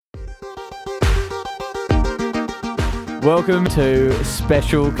Welcome to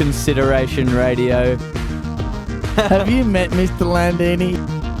Special Consideration Radio. Have you met Mr. Landini?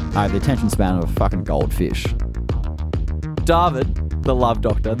 I have the attention span of a fucking goldfish. David, the love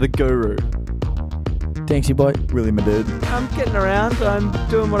doctor, the guru. Thanks, you boy. Really, my dude. I'm getting around. I'm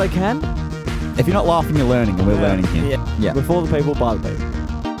doing what I can. If you're not laughing, you're learning, and we're learning here. Yeah. Before the people, by the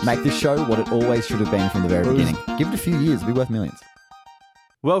people. Make this show what it always should have been from the very beginning. Give it a few years, it'll be worth millions.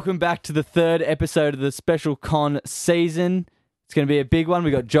 Welcome back to the third episode of the Special Con season. It's going to be a big one. We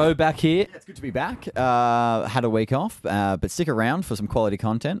got Joe back here. It's good to be back. Had a week off, but stick around for some quality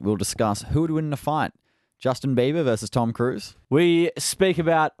content. We'll discuss who would win in a fight. Justin Bieber versus Tom Cruise. We speak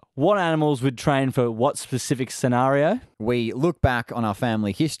about what animals would train for what specific scenario. We look back on our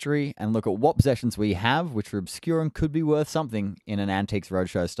family history and look at what possessions we have, which are obscure and could be worth something in an Antiques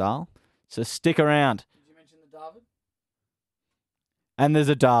Roadshow style. So stick around. Did you mention the David? And there's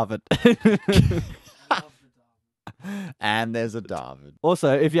a David. And there's a David.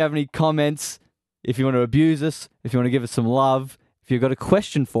 Also, if you have any comments, if you want to abuse us, if you want to give us some love, if you've got a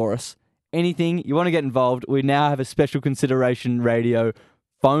question for us, anything you want to get involved, we now have a Special Consideration Radio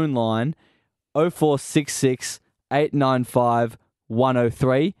phone line, 0466 895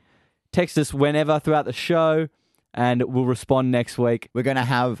 103. Text us whenever throughout the show, and we'll respond next week. We're going to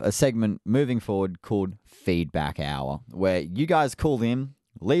have a segment moving forward called Feedback Hour, where you guys call in,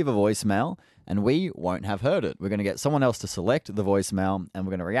 leave a voicemail, and we won't have heard it. We're going to get someone else to select the voicemail, and we're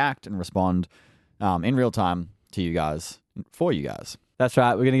going to react and respond in real time to you guys, for you guys. That's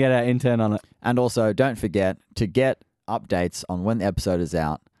right. We're going to get our intern on it. And also, don't forget to get updates on when the episode is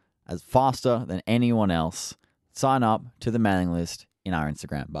out as faster than anyone else. Sign up to the mailing list in our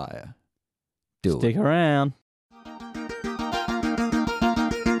Instagram bio. Stick around.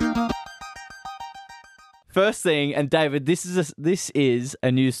 First thing, and David, this is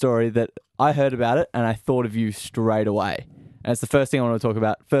a news story that I heard about it and I thought of you straight away. And it's the first thing I want to talk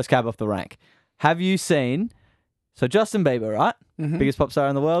about. First cab off the rank. Have you seen... So Justin Bieber, right? Mm-hmm. Biggest pop star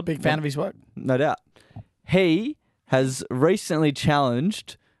in the world. Big fan of his work. No doubt. He has recently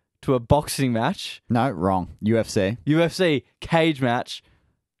challenged to a boxing match. No, wrong. UFC cage match.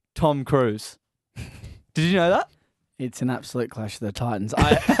 Tom Cruise. Did you know that? It's an absolute clash of the titans.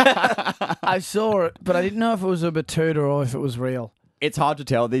 I saw it, but I didn't know if it was a batuta or if it was real. It's hard to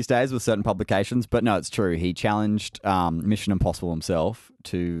tell these days with certain publications, but no, it's true. He challenged Mission Impossible himself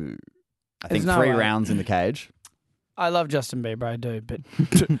to, I think, 3 rounds in the cage. I love Justin Bieber, I do, but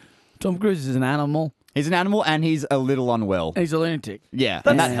Tom Cruise is an animal. He's an animal and he's a little unwell. He's a lunatic. Yeah,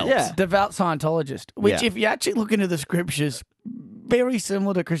 and that helps. Yeah. Devout Scientologist, which if you actually look into the scriptures, very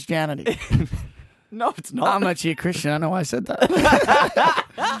similar to Christianity. No, it's not. I'm actually a Christian. I know why I said that.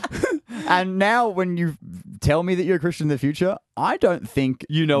 And now when you tell me that you're a Christian in the future, I don't think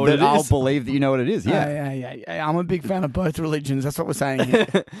you know what that it is. I'll believe that you know what it is. Yeah. Yeah. I'm a big fan of both religions. That's what we're saying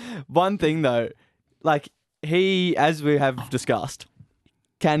here. One thing, though, like he, as we have discussed,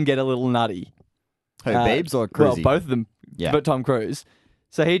 can get a little nutty. Who, Biebs or Cruise? Well, both of them, but Tom Cruise.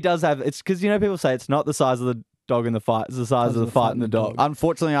 So he does have, it's because, people say it's not the size of the dog in the fight, it's the size of the fight in the dog.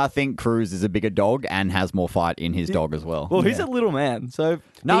 Unfortunately, I think Cruise is a bigger dog and has more fight in his dog as well. Well, he's a little man, so...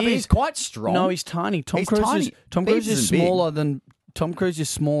 No, but he's quite strong. No, he's tiny. Tom Cruise is smaller than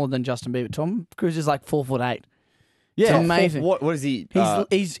Justin Bieber. Tom Cruise is like 4'8". Yeah, it's amazing. What is he?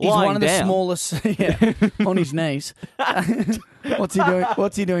 He's one of the smallest. On his knees. What's he doing?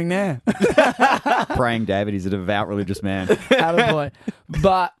 What's he doing there? Praying, David. He's a devout religious man. Attaboy.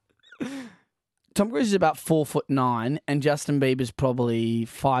 But Tom Cruise is about 4'9", and Justin Bieber's probably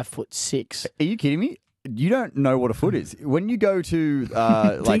 5'6". Are you kidding me? You don't know what a foot is. When you go to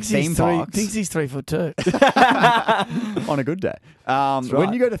theme parks, thinks he's 3'2". on a good day.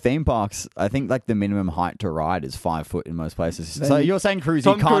 When you go to theme parks, I think like the minimum height to ride is 5 foot in most places. So you're saying Cruise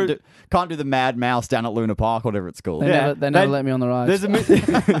can't do the Mad Mouse down at Luna Park, whatever it's called. They never let me on the ride. There's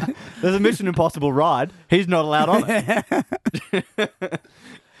a Mission Impossible ride. He's not allowed on it.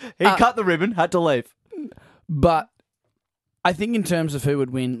 He cut the ribbon, had to leave. But I think in terms of who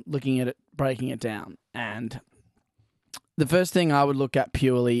would win, looking at it, breaking it down, and the first thing I would look at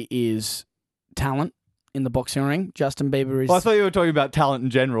purely is talent in the boxing ring. Justin Bieber is... Well, I thought you were talking about talent in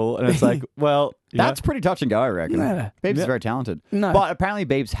general, and it's like, well... That's pretty touch and go, I reckon. No. Biebs is very talented. No. But apparently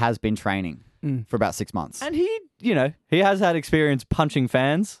Biebs has been training for about 6 months. And he has had experience punching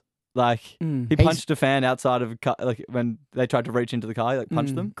fans. Like, he punched a fan outside of a car, like when they tried to reach into the car, he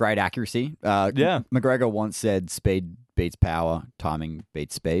punched them. Great accuracy. McGregor once said speed beats power, timing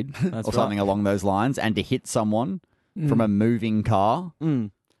beats speed, or something along those lines. And to hit someone from a moving car,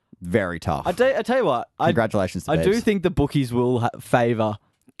 very tough. I tell you what. Congratulations to I Biebs. do think the bookies will favour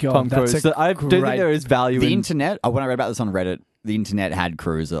God, Tom that's Cruise. a So I do great- think there is value The in internet, when I read about this on Reddit, the internet had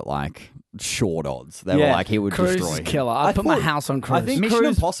Cruise at like short odds. They were Yeah. like, he would Cruise destroy is him. killer. I'd I put my thought- house on Cruise. I think Mission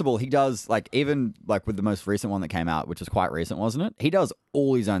Cruise- Impossible, he does like even like with the most recent one that came out, which was quite recent, wasn't it? He does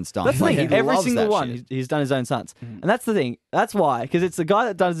all his own stunts. That's the Like, thing. he Every loves single that one, shit. he's done his own stunts, and that's the thing. That's why, because it's the guy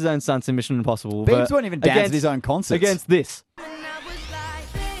that does his own stunts in Mission Impossible. Beebs but won't even dance at against- his own concerts. against this.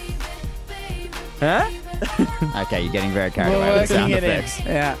 Huh? Okay, you're getting very carried We're away with the sound working it in. effects.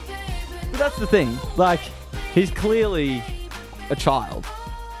 Yeah. But that's the thing. Like, he's clearly a child,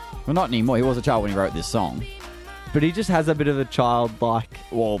 Well, not anymore. He was a child when he wrote this song. but he just has a bit of a childlike.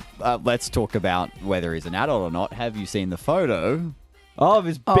 Well, let's talk about whether he's an adult or not. Have you seen the photo? Oh, of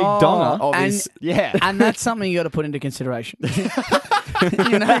his big Oh. donger. Of And- his, yeah. And that's something you got to put into consideration.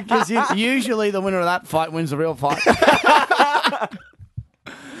 You know, because usually the winner of that fight wins the real fight.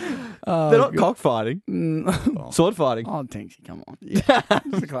 They're not cockfighting, sword fighting. Oh, Tinksy, come on.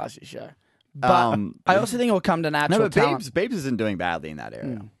 It's a classy show. But I also think it will come to natural no, but talent. Biebs isn't doing badly in that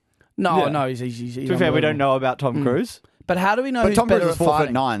area. No, Yeah. no, he's To be fair, we don't know about Tom Cruise. But how do we know But who's Tom Cruise better is at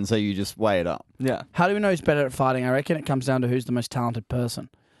fighting? 4'9", so you just weigh it up. Yeah, How do we know who's better at fighting? I reckon it comes down to who's the most talented person.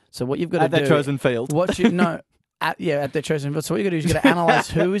 So what you've got at to their do, chosen field. what you know, at their chosen field. So what you got to do is you got to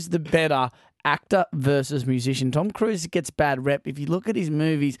analyze who is the better actor versus musician. Tom Cruise gets bad rep. If you look at his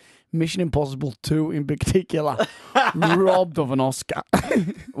movies, Mission Impossible 2 in particular, robbed of an Oscar.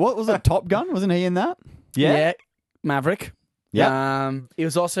 What was it? Top Gun? Wasn't he in that? Yeah. Maverick. Yeah. He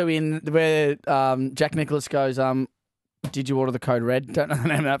was also in where Jack Nicholas goes, did you order the code red? Don't know the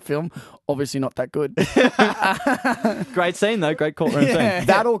name of that film. Obviously not that good. Great scene though. Great courtroom Yeah. scene.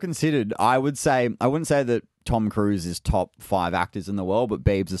 That all considered, I wouldn't say that Tom Cruise is top 5 actors in the world, but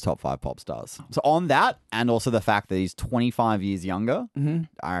Biebs is top 5 pop stars. So on that, and also the fact that he's 25 years younger,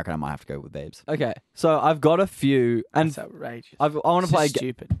 I reckon I might have to go with Biebs. Okay, so I've got a few, and That's outrageous. I want to play.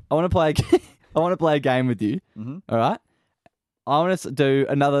 Stupid. I want to play. I want to play a game with you. Mhm. All right. I want to do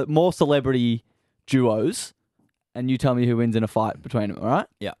another more celebrity duos, and you tell me who wins in a fight between them. All right.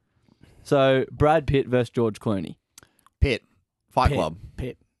 Yeah. So Brad Pitt versus George Clooney. Pitt, Fight Pitt. Club.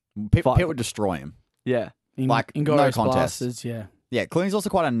 Pitt. Pitt Fight- would destroy him. Yeah. Like, no Inglourious contest. Bastards, yeah. Yeah, Clooney's also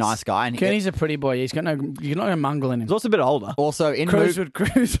quite a nice guy. And Cooney's a pretty boy. He's got no. You're not going to mungle in him. He's also a bit older. also in Cruz mov- would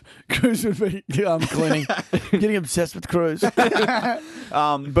Cruz would be cleaning, getting obsessed with Cruz.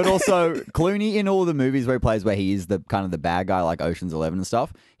 but also Clooney in all the movies where he plays, where he is the kind of the bad guy, like Ocean's 11 and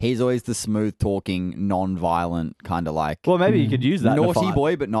stuff. He's always the smooth talking, non-violent kind of like Well, maybe you could use that. in a naughty fight.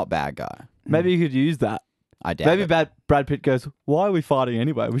 boy, but not bad guy. Maybe you could use that. I doubt Maybe it. Brad Pitt goes, "Why are we fighting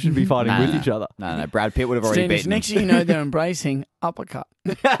anyway? We should be fighting with each other." No, Brad Pitt would have already Stevens, beaten next thing you know, they're embracing uppercut.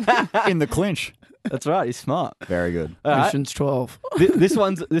 him in the clinch. That's right. He's smart. Very good. All right. Ocean's 12. This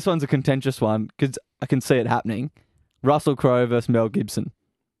one's a contentious one because I can see it happening. Russell Crowe versus Mel Gibson.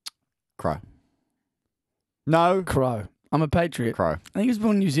 Crow. No. Crow. I'm a patriot. Crow. I think he was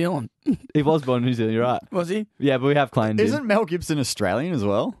born in New Zealand. He was born in New Zealand. You're right. Was he? Yeah, but we have claimed him. Isn't Mel Gibson Australian as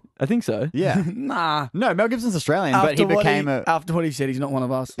well? I think so. Yeah. Nah. No, Mel Gibson's Australian, but he became a. After what he said, he's not one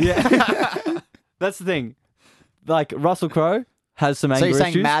of us. Yeah. That's the thing. Like Russell Crowe has some anger So you're saying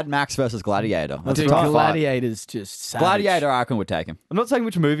issues. Mad Max versus Gladiator? That's Dude, a tough fight. Gladiator's just savage. Gladiator, I reckon, would take him. I'm not saying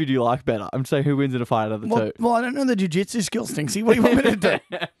which movie do you like better. I'm saying who wins in a fight out of the two. Well, I don't know the jiu-jitsu skills, Tinksy. What do you want me to do?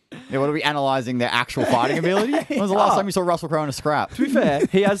 Yeah, what are we analysing their actual fighting ability? When was the last time you saw Russell Crowe in a scrap? To be fair,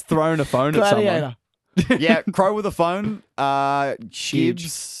 he has thrown a phone at someone. Gladiator. Yeah, Crow with a phone.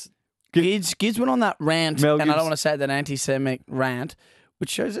 Gibbs. Gibbs went on that rant, Mel and I Gibbs. don't want to say that anti-Semitic rant, which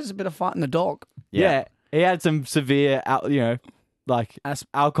shows there's a bit of fight in the dog. Yeah. He had some severe, like As-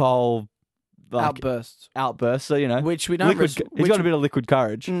 alcohol Outbursts, outbursts. So, which we don't. liquid, he's got a bit of liquid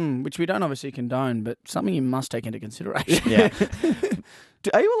courage. Which we don't obviously condone, but something you must take into consideration. Yeah.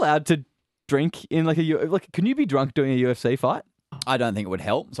 Are you allowed to drink in can you be drunk doing a UFC fight? I don't think it would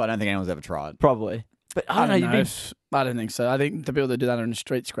help, so I don't think anyone's ever tried. Probably. But I don't know. you'd I don't think so. I think the people that do that are in the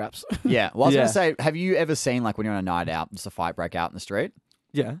street scraps. Yeah. Well, I was Yeah. going to say, have you ever seen, like, when you're on a night out, just a fight break out in the street?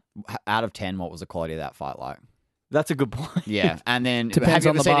 Yeah. Out of 10, what was the quality of that fight like? That's a good point. Yeah. And then, Depends have you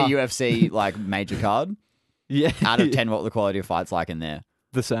on ever the seen bar. a UFC, like, major card? Yeah. Out of 10, what were the quality of fights like in there?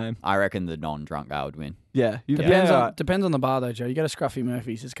 The same. I reckon the non-drunk guy would win. Yeah. Depends on the bar though, Joe. You go to Scruffy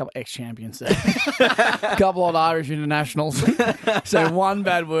Murphy's. There's a couple ex-champions there, a couple old Irish internationals. So one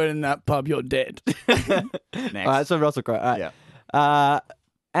bad word in that pub, you're dead. Next. All right, so Russell Crowe. All right. Yeah.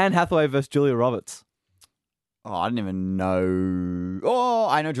 Anne Hathaway versus Julia Roberts. Oh, I didn't even know. Oh,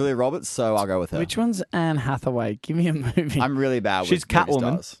 I know Julia Roberts, so I'll go with her. Which one's Anne Hathaway? Give me a movie. I'm really bad She's with movie Catwoman.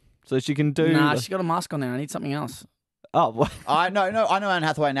 stars. So she can do. Nah, she's got a mask on there. I need something else. Oh, I know Anne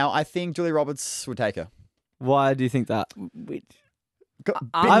Hathaway now. I think Julia Roberts would take her. why do you think that?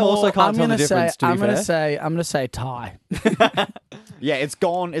 I also can't tell the gonna difference, to be I'm gonna fair. say I'm gonna say tie. Yeah, it's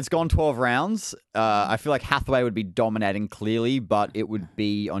gone 12 rounds. I feel like Hathaway would be dominating clearly, but it would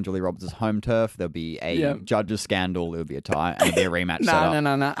be on Julia Roberts' home turf. There'll be a Yeah. judges scandal. It would be a tie and it'd be a rematch set up.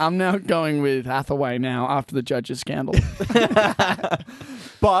 No. I'm now going with Hathaway now after the judges scandal.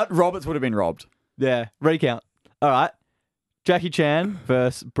 But Roberts would have been robbed. Yeah, recount. All right. Jackie Chan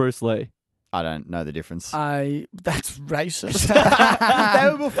versus Bruce Lee. I don't know the difference. That's racist. They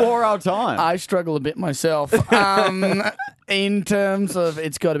were before our time. I struggle a bit myself. In terms of,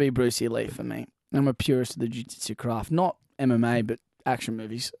 it's got to be Brucey Lee for me. I'm a purist of the jiu-jitsu craft, not MMA, but action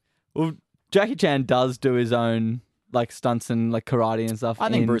movies. Well, Jackie Chan does do his own like stunts and like karate and stuff. I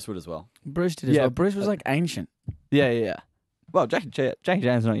think in- Bruce would as well. Bruce did as Yeah. well. Bruce was like ancient. Yeah. Well, Jackie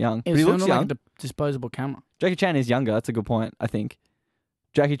Chan's not young, He but was he looks filmed on, young. like a disposable camera. Jackie Chan is younger. That's a good point, I think.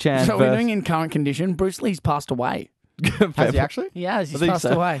 Jackie Chan So we're versus... doing in current condition. Bruce Lee's passed away. Has he actually? He has. He's I think passed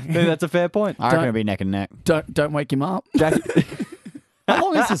so. away. I think that's a fair point. I reckon Don't- it'd be neck and neck. Don't wake him up. Jackie... How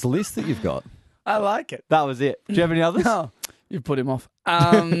long is this list that you've got? I like it. that was it. Do you have any others? No, you put him off.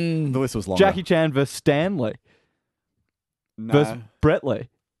 The list was longer. Jackie Chan versus Stanley no. versus Brett Lee.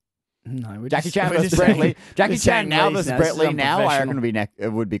 No, we're Jackie just, Chan we're versus just Brett saying- Lee. Jackie we're Chan saying now Lee's versus now. Brett This is Lee now. I unprofessional. reckon it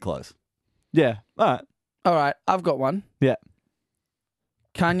would be close. Yeah. All right. All right, I've got one. Yeah.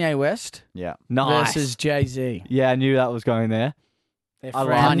 Kanye West Yeah. Nice. versus Jay-Z. Yeah, I knew that was going there. They're I love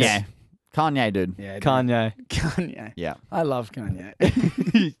friends. Kanye, dude. Yeah, dude. Kanye. Kanye. Yeah. I love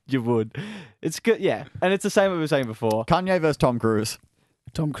Kanye. You would. It's good. Yeah. And it's the same we were saying before. Kanye versus Tom Cruise.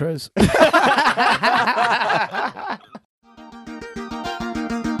 Tom Cruise.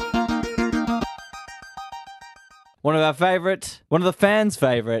 One of the fans'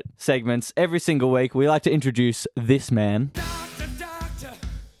 favorite segments every single week, we like to introduce this man. Doctor,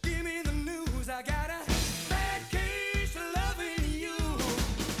 give me the news. I got a bad case of loving you.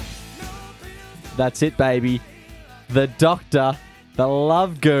 No pills. That's it, baby. The doctor, the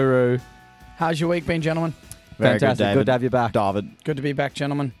love guru. How's your week been, gentlemen? Very Fantastic. good, Good to have you back. David. Good to be back,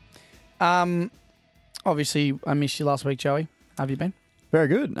 gentlemen. Obviously, I missed you last week, Joey. How have you been? Very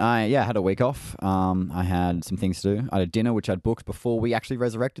good. I had a week off. I had some things to do. I had a dinner which I'd booked before we actually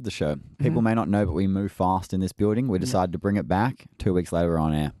resurrected the show. People may not know, but we move fast in this building. We decided to bring it back. 2 weeks later, we're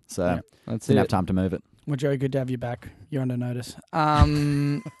on air. So Yeah. That's didn't have it. time to move it. Well, Joey, good to have you back. You're under notice.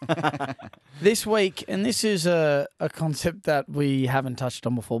 This week, and this is a concept that we haven't touched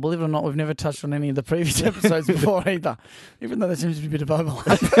on before. Believe it or not, we've never touched on any of the previous episodes before either, even though there seems to be a bit of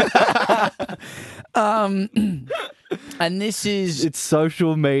overlap. And this is... It's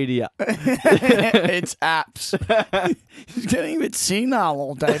social media. it's apps. He's getting a bit senile,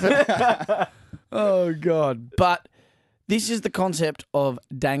 old David. Oh, God. But this is the concept of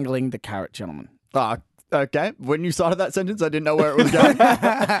dangling the carrot, gentlemen. Okay. When you started that sentence, I didn't know where it was going.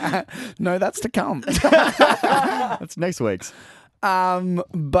 No, that's to come. That's next week's.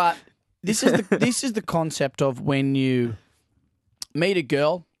 But this is the concept of when you meet a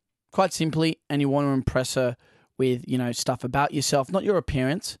girl, quite simply, and you want to impress her with, stuff about yourself, not your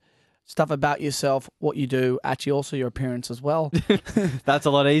appearance, stuff about yourself, what you do, actually also your appearance as well. That's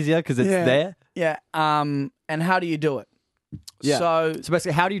a lot easier because it's Yeah. there. Yeah. And how do you do it? Yeah. So, So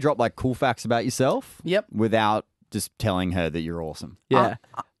basically, how do you drop like cool facts about yourself yep. without just telling her that you're awesome? Yeah.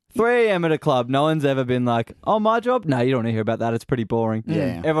 3 a.m. at a club, no one's ever been like, oh, my job? No, you don't want to hear about that. It's pretty boring.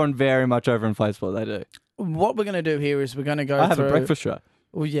 Yeah. Everyone very much overinflates what they do. What we're going to do here is we're going to go I have through... a breakfast show.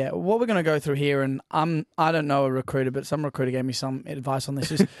 Well, yeah. What we're going to go through here, and I don't know a recruiter, but some recruiter gave me some advice on this.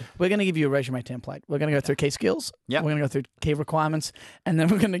 Is we're going to give you a resume template. We're going to go through key skills. Yep. We're going to go through key requirements, and then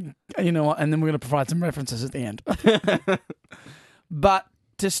we're going to, and then we're going to provide some references at the end. But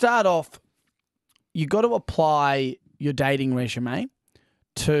to start off, you got to apply your dating resume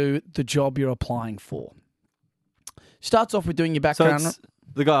to the job you're applying for. Starts off with doing your So background. it's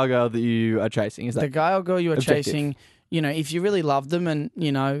the guy or girl that you are chasing. Is The that guy or girl you are objective? chasing, if you really love them and,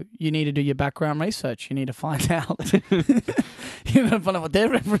 you need to do your background research, you need to find out. You need to find out what their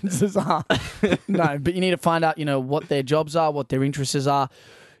references are. No, but you need to find out, what their jobs are, what their interests are,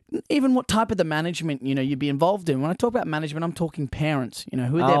 even what type of the management, you'd be involved in. When I talk about management, I'm talking parents, who are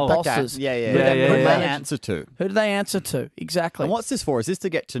their Oh, bosses. Yeah. Who Yeah, they- yeah, who Who they they yeah. answer to? Who do they answer to? Exactly. And what's this for? Is this to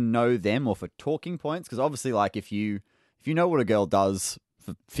get to know them or for talking points? Because obviously, like if you know what a girl does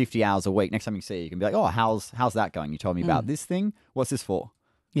for 50 hours a week, next time you see her, you can be like, oh, how's that going? You told me about this thing. What's this for?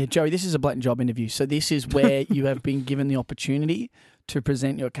 Yeah, Joey, this is a blatant job interview. So this is where you have been given the opportunity to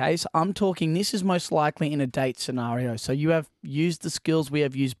present your case. I'm talking, this is most likely in a date scenario. So you have used the skills we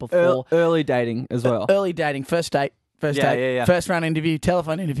have used before. early dating as well? Early dating, first date, First Yeah, date, yeah, yeah. first round interview,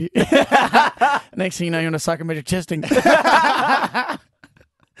 telephone interview. Next thing you know, you're on a psychometric testing.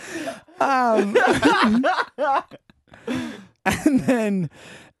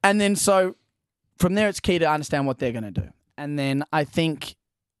 And then so from there, it's key to understand what they're going to do. And then I think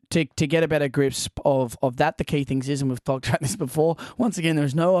to get a better grasp of that, the key things is, and we've talked about this before, once again, there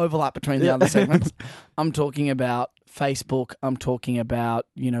is no overlap between the other segments. I'm talking about Facebook. I'm talking about,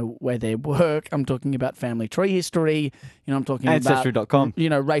 where they work. I'm talking about family tree history. I'm talking Ancestry.com.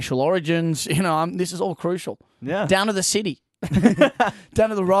 about, racial origins. This is all crucial. Yeah. Down to the city, down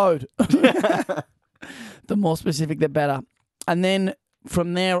to the road. The more specific, the better. And then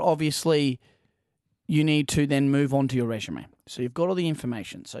from there, obviously, you need to then move on to your resume. So you've got all the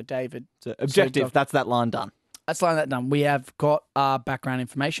information. So David, So objective, that's that line done. let's line that done. We have got our background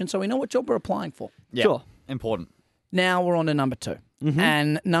information, so we know what job we're applying for. Yeah. Sure. Important. Now we're on to number 2.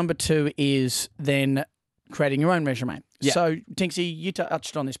 And number 2 is then creating your own resume. Yeah. So, Tinksy, you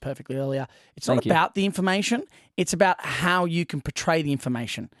touched on this perfectly earlier. It's not Thank you. about the information. It's about how you can portray the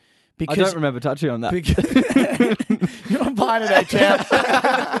information. I Because don't remember touching on that. you're not buying it,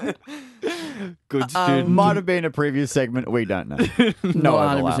 champ. Good student. Might have been a previous segment. We don't know. No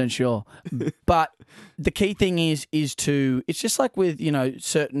Not overlap. 100% sure. But the key thing is to, it's just like with,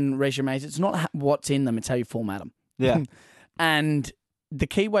 certain resumes, it's not what's in them, it's how you format them. Yeah. And the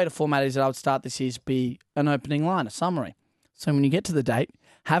key way to format it is that I would start this is be an opening line, a summary. So when you get to the date,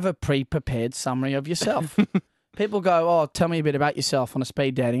 have a pre-prepared summary of yourself. People go, oh, tell me a bit about yourself on a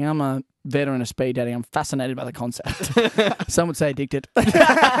speed dating. I'm a veteran of speed dating. I'm fascinated by the concept. Some would say addicted.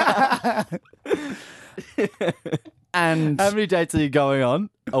 And How many dates are you going on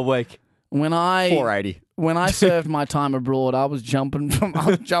a week? when I 480. when I served my time abroad, I was jumping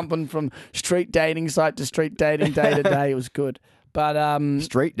from street dating site to street dating, day to day. It was good. But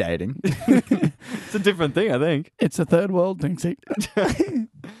Street dating. It's a different thing, I think. it's a third world thing. See?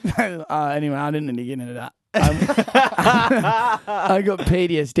 Anyway, I didn't need to get into that. I got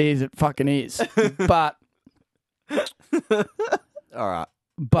PTSD as it fucking is. But All right.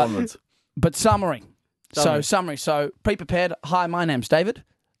 but Onwards. but summary. Summary. So summary. So pre-prepared. Hi, my name's David.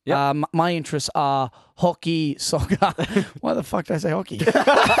 Yep. My interests are hockey, soccer. Why the fuck did I say hockey?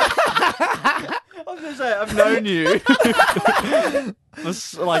 I was going to say, I've known you.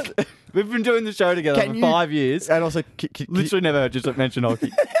 We've been doing the show together Can for you- 5 years. And also, can Literally never heard you mention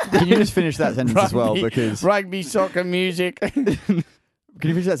hockey. you just finish that sentence as well? Rugby- Because rugby, soccer, music. Can you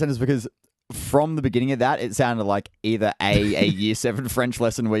finish that sentence? Because from the beginning of that, it sounded like either a year 7 French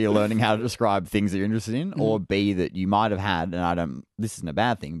lesson where you're learning how to describe things that you're interested in, or B, that you might have had, and this isn't a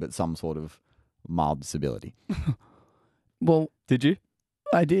bad thing, but some sort of mild disability. Well, Did you?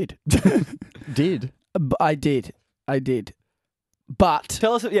 I did. Did. I did. But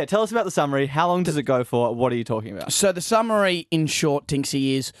Tell us about the summary. How long does it go for? What are you talking about? so the summary, in short,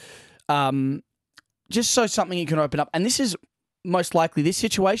 Tinksy, is just so something you can open up. And this is most likely this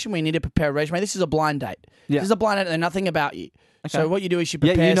situation where you need to prepare a resume. This is a blind date. Yeah. This is a blind date. They're nothing about you. So Okay. what you do is you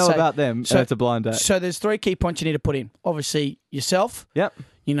Yeah, prepare. you know say- about them, so- and it's a blind date. So there's 3 key points you need to put in. Obviously, yourself. Yep.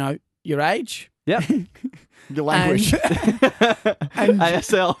 Your age. Yep. Your language. And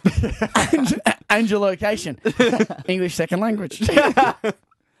ASL. and your location. English second language.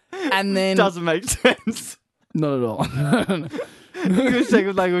 And then Doesn't make sense. not at all. English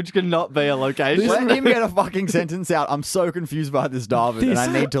second language cannot be a location. Let him get a fucking sentence out. I'm so confused by this, David, and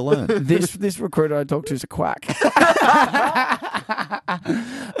I need to learn. this recruiter I talked to is a quack.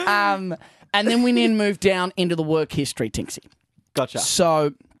 And then we need to move down into the work history, Tinksy. Gotcha.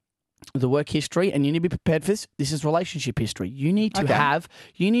 So the work history, and you need to be prepared for this. This is relationship history. You need to have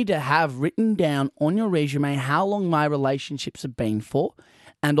written down on your resume how long my relationships have been for,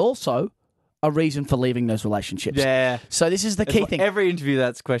 and also a reason for leaving those relationships. Yeah. So this is the key thing. Every interview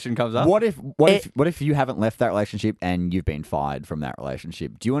that question comes up. What if you haven't left that relationship and you've been fired from that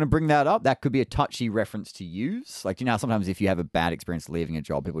relationship? Do you want to bring that up? That could be a touchy reference to use. Like, do you know how sometimes if you have a bad experience leaving a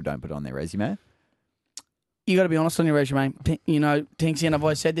job, people don't put it on their resume? You got to be honest on your resume. Tinksy, and I've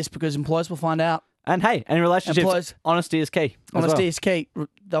always said this because employers will find out. And hey, in relationships, Employees- honesty is key. as Honesty well. is key.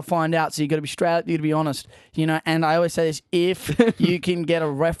 They'll find out, so you got to be straight up. You got to be honest. And I always say this: if you can get a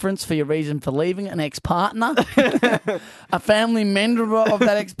reference for your reason for leaving an ex-partner, a family member of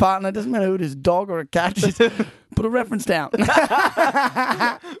that ex-partner, doesn't matter who it is, dog or a cat, just put a reference down.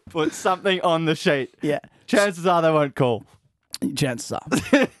 Put something on the sheet. Yeah, Chances are they won't call. chances are.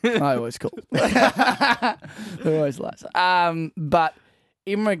 I always call. They're always lies. But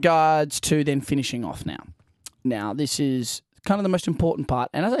in regards to then finishing off now this is kind of the most important part.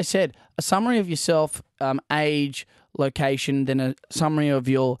 And as I said, a summary of yourself, age, location, then a summary of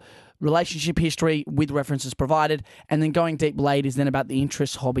your relationship history with references provided, and then going deep late is then about the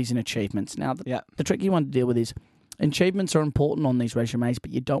interests, hobbies, and achievements. Now, the tricky one to deal with is achievements are important on these resumes,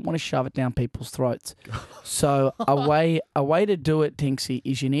 but you don't want to shove it down people's throats. So a way to do it, Tinksy,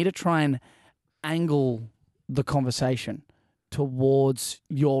 is you need to try and angle the conversation towards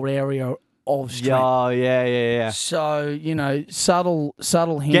your area of strength. Oh, yeah. So, you know, subtle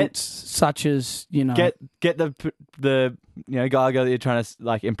hints such as, you know, Get the guy or girl that you're trying to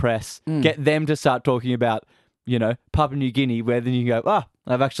like impress. Get them to start talking about, you know, Papua New Guinea, where then you go,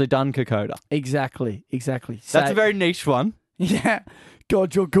 I've actually done Kokoda. Exactly. That's a very niche one. Yeah.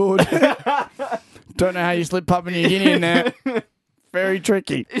 God, you're good. Don't know how you slip Papua New Guinea in there. Very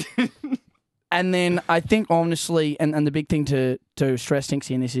tricky. And then I think honestly, and the big thing to stress,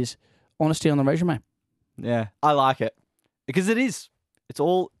 Tinksy, in this is honesty on the resume. Yeah, I like it because it is. It's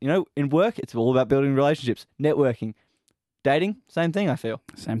all, you know, in work, it's all about building relationships, networking, dating, same thing, I feel.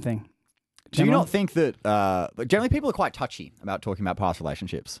 Same thing. Do you not think that generally people are quite touchy about talking about past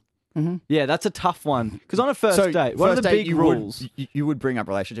relationships? Mm-hmm. Yeah, that's a tough one because on a first date, one of the big rules. You would bring up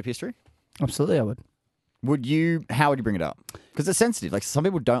relationship history? Absolutely, I would. How would you bring it up? Because it's sensitive. Like, some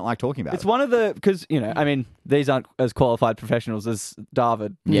people don't like talking about It's it. one of the, because, you know, I mean, these aren't as qualified professionals as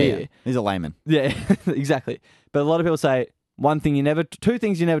David. Yeah. He's a layman. Yeah, exactly. But a lot of people say two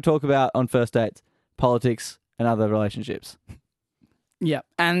things you never talk about on first dates: politics and other relationships. Yeah,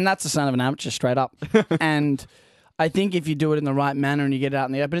 and that's the son of an amateur, straight up. And I think if you do it in the right manner and you get it out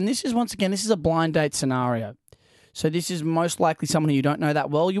in the open, and this is a blind date scenario. So this is most likely someone who you don't know that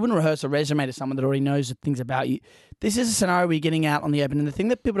well. You wouldn't rehearse a resume to someone that already knows things about you. This is a scenario where you're getting out on the open. And the thing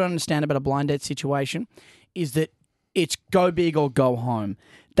that people don't understand about a blind date situation is that it's go big or go home.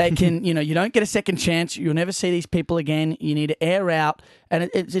 They can, you know, you don't get a second chance. You'll never see these people again. You need to air out. And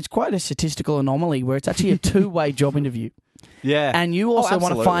it's quite a statistical anomaly where it's actually a two-way job interview. Yeah. And you also want to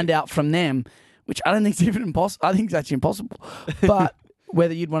absolutely. find out from them, which I don't think is even impossible. I think it's actually impossible. But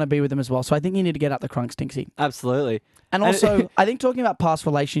whether you'd want to be with them as well. So I think you need to get out the crunks, Tinksy. Absolutely. And also, I think talking about past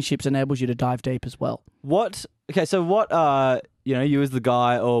relationships enables you to dive deep as well. What you know, you as the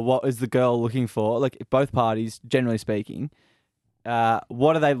guy or what is the girl looking for? Like, both parties, generally speaking,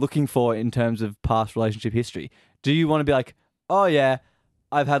 what are they looking for in terms of past relationship history? Do you want to be like, oh yeah,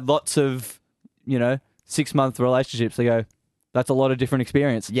 I've had lots of, you know, 6-month relationships? They go, that's a lot of different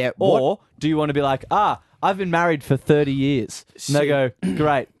experience. Yeah. Or do you want to be like, I've been married for 30 years. And they go,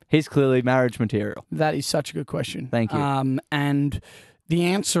 great, he's clearly marriage material. That is such a good question. Thank you. And the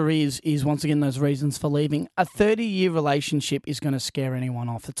answer is once again those reasons for leaving. A 30-year relationship is going to scare anyone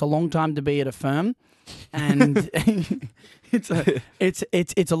off. It's a long time to be at a firm, and it's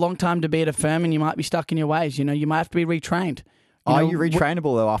a long time to be at a firm, and you might be stuck in your ways. You know, you might have to be retrained. Are you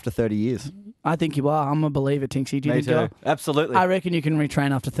retrainable, though, after 30 years? I think you are. I'm a believer, Tinksy. Do you Me think you too. are? Absolutely. I reckon you can retrain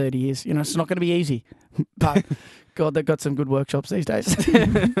after 30 years. You know, it's not going to be easy. But, God, they've got some good workshops these days.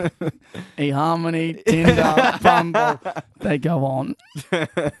 eHarmony, Tinder, Bumble, they go on.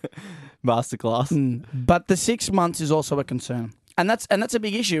 Masterclass. But the 6 months is also a concern. And that's a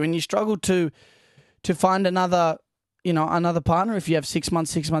big issue. And you struggle to find another partner if you have 6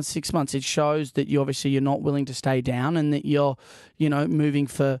 months. It shows that you're not willing to stay down and that you're, you know, moving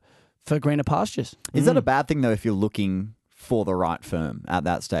for greener pastures. Is that a bad thing, though, if you're looking for the right firm at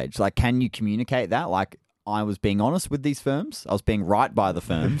that stage? Like, can you communicate that? Like, I was being honest with these firms. I was being right by the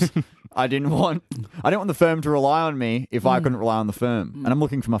firms. I didn't want the firm to rely on me if I couldn't rely on the firm. And I'm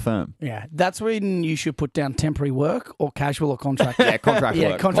looking for my firm. Yeah, that's when you should put down temporary work or casual or contract. Yeah, contract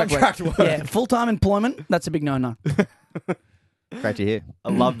work. Contract work. Yeah, full-time employment, that's a big no-no. Great to hear.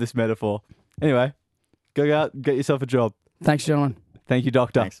 I love this metaphor. Anyway, go out and get yourself a job. Thanks, gentlemen. Thank you,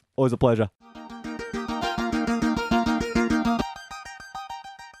 Doctor. Thanks. Always a pleasure.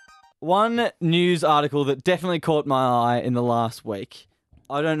 One news article that definitely caught my eye in the last week.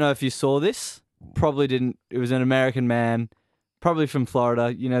 I don't know if you saw this. Probably didn't. It was an American man, probably from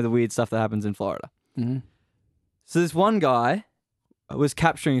Florida. You know, the weird stuff that happens in Florida. Mm-hmm. So this one guy was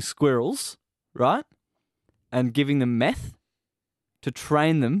capturing squirrels, right? And giving them meth to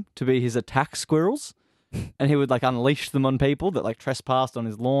train them to be his attack squirrels. And he would like unleash them on people that like trespassed on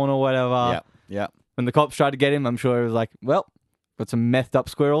his lawn or whatever. Yeah. When the cops tried to get him, I'm sure he was like, well, got some methed up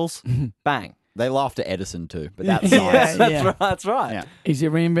squirrels. Bang. They laughed at Edison, too. But that's Yeah. science. That's right. Yeah. Is he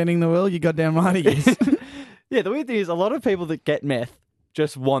reinventing the wheel? You goddamn right he is. Yeah, the weird thing is a lot of people that get meth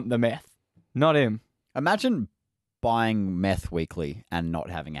just want the meth. Not him. Imagine buying meth weekly and not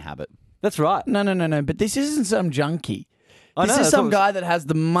having a habit. That's right. No. But this isn't some junkie. I This know, is that's some what guy that has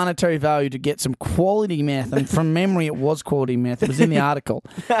the monetary value to get some quality meth, and from memory, it was quality meth. It was in the article.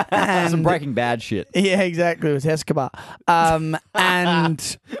 Some And Breaking Bad shit. yeah, exactly. It was Escobar. And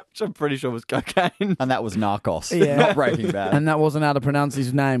which I'm pretty sure was cocaine. And that was Narcos, Yeah. not Breaking Bad. and that wasn't how to pronounce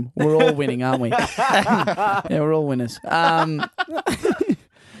his name. We're all winning, aren't we? Yeah, we're all winners.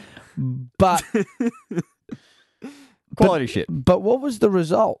 But Quality shit. what was the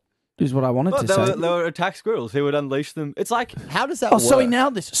result? Is what I wanted Well, to they say. were attack squirrels. He would unleash them. It's like How does that Oh, work? so he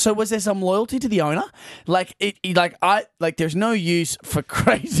nailed this. So was there some loyalty to the owner? There's no use for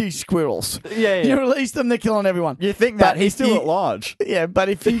crazy squirrels. yeah. You release them, they're killing everyone. You think But that he's if still you- at large. Yeah, but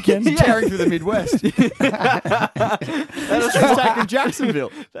if you can, Tearing through the Midwest. That's attacking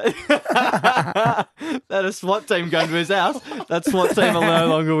Jacksonville. That a SWAT team going to his house. That SWAT team are no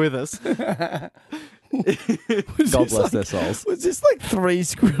longer with us. God bless their souls. was this like 3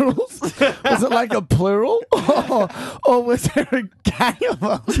 squirrels? Was it like a plural, or was there a gang of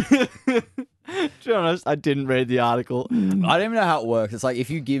them? To be honest, I didn't read the article. I don't even know how it works. It's like if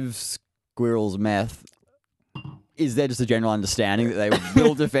you give squirrels meth, is there just a general understanding that they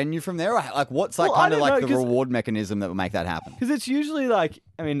will defend you from there? Or like what's like Well, I kind of don't like know, the 'cause- reward mechanism that will make that happen? Because it's usually like,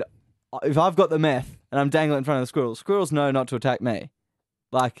 I mean, if I've got the meth and I'm dangling in front of the squirrels know not to attack me.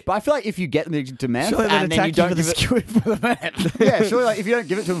 Like, But I feel like if you get them to meth Surely they'd and then you attack you don't for the give it, squid for the man. yeah, surely like if you don't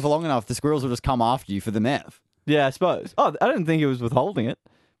give it to them for long enough, the squirrels will just come after you for the meth. yeah, I suppose. Oh, I didn't think he was withholding it.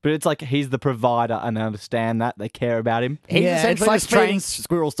 But it's like he's the provider and I understand that. They care about him. He's Yeah, it's essentially like just feeding training-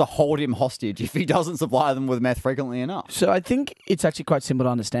 squirrels to hold him hostage if he doesn't supply them with meth frequently enough. So I think it's actually quite simple to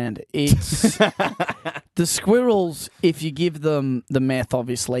understand. It's the squirrels. If you give them the meth,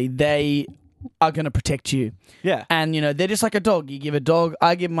 obviously they are going to protect you. Yeah. And, they're just like a dog. You give a dog,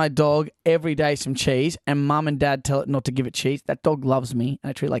 I give my dog every day some cheese, and mum and dad tell it not to give it cheese. That dog loves me,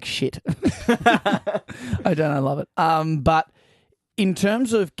 and I treat it like shit. I love it. But in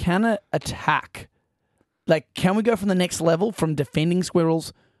terms of can it attack, like, can we go from the next level from defending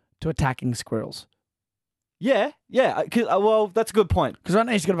squirrels to attacking squirrels? Yeah. 'Cause, well, that's a good point. Because right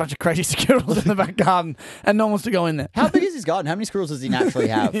now he's got a bunch of crazy squirrels in the back garden, and no one wants to go in there. How big is his garden? How many squirrels does he naturally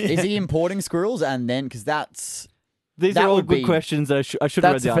have? Is he importing squirrels and then because that's These That are all would good be- questions that I should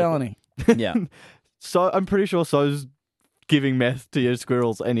have read That's the a article. felony. yeah. So I'm pretty sure so's giving meth to your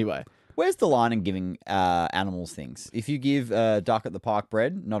squirrels anyway. Where's the line in giving animals things? If you give a duck at the park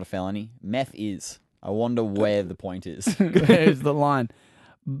bread, not a felony. Meth is. I wonder where the point is. There's the line.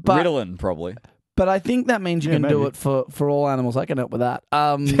 But Ritalin, probably. But I think that means you Yeah, can do maybe. it for all animals. I can help with that.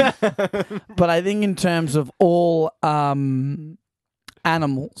 But I think in terms of all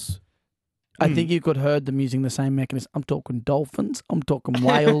animals, I think you could herd them using the same mechanism. I'm talking dolphins. I'm talking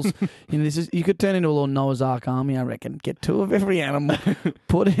whales. You could turn into a little Noah's Ark army. I reckon. Get 2 of every animal,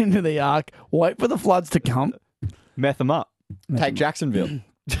 put it into the ark, wait for the floods to come. Meth them up. Take Jacksonville.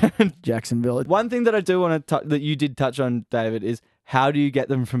 Jacksonville. One thing that I do want to that you did touch on, David, is how do you get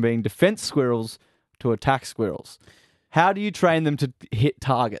them from being defense squirrels to attack squirrels? How do you train them to hit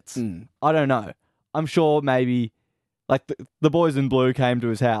targets? I don't know. I'm sure maybe like the boys in blue came to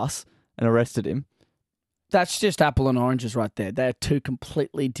his house and arrested him. That's just apple and oranges right there. They're 2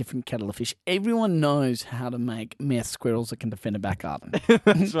 completely different kettle of fish. Everyone knows how to make meth squirrels that can defend a back garden.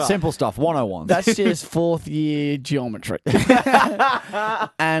 That's right. Simple stuff. 101. That's just 4th year geometry.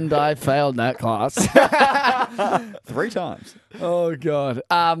 And I failed that class. 3 times. Oh, God.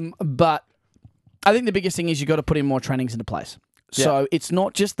 But I think the biggest thing is you got to put in more trainings into place. So it's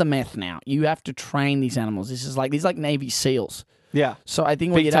not just the meth now. You have to train these animals. These are like Navy SEALs. Yeah. So I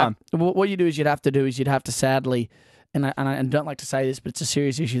think Big time. what you do is you'd have to sadly, and I don't like to say this, but it's a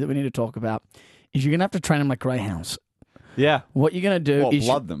serious issue that we need to talk about, is you're going to have to train them like greyhounds. Yeah. What you're going to do What, is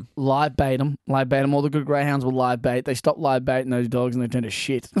blood them? live bait them. All the good greyhounds will live bait. They stop live baiting those dogs and they turn to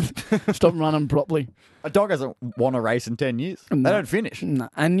shit. Stop running properly. A dog hasn't won a race in 10 years. No. They don't finish. No.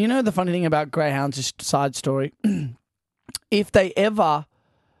 And the funny thing about greyhounds, just side story, if they ever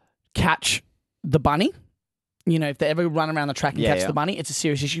catch the bunny, if they ever run around the track and catch the bunny, it's a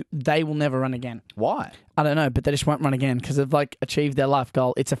serious issue. They will never run again. Why? I don't know, but they just won't run again because they've achieved their life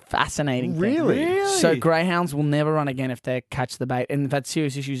goal. It's a fascinating thing. Really? So greyhounds will never run again if they catch the bait. And they've had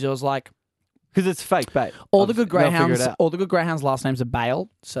serious issues. It was like Because it's fake bait. all the good They'll figure it greyhounds. out. All the good greyhounds' last names are Bale.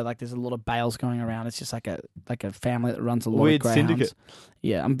 So there's a lot of Bales going around. It's just like a family that runs a lot Weird of greyhounds. syndicate.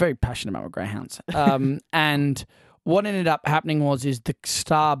 Yeah, I'm very passionate about greyhounds. And what ended up happening is the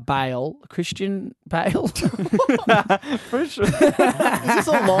star Bale, Christian Bale. For sure. Is this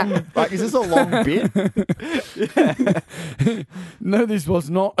a long bit? No, this was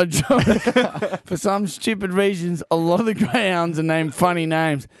not a joke. For some stupid reasons, a lot of the greyhounds are named funny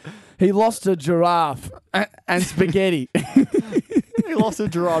names. He lost a giraffe and spaghetti. He lost to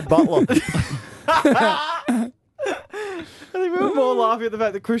Gerard Butler. I think we were more laughing at the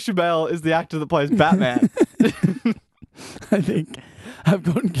fact that Christian Bale is the actor that plays Batman. I think I've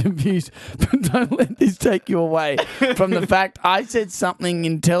gotten confused, but don't let this take you away from the fact I said something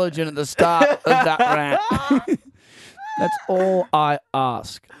intelligent at the start of that rant. That's all I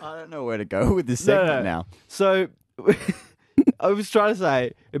ask. I don't know where to go with this segment now. So I was trying to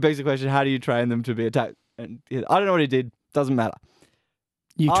say, it begs the question, how do you train them to be attacked? And I don't know what he did. Doesn't matter.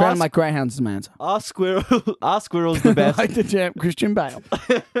 You train Ask- like greyhounds, is my answer. Are squirrels the best? Like the champ Christian Bale.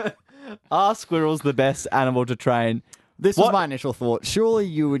 Are squirrels the best animal to train? This What- was my initial thought. Surely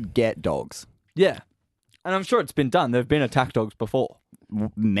you would get dogs. Yeah. And I'm sure it's been done. There've been attack dogs before.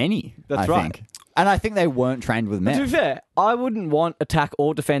 Many, That's I right. think. And I think they weren't trained with To be meth. fair, I wouldn't want attack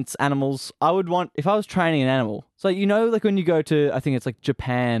or defense animals. I would want, if I was training an animal, so like when you go to, I think it's like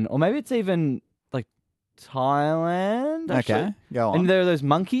Japan, or maybe it's even like Thailand. Actually. Okay, go on. And there are those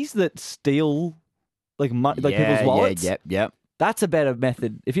monkeys that steal like people's wallets. Yep. That's a better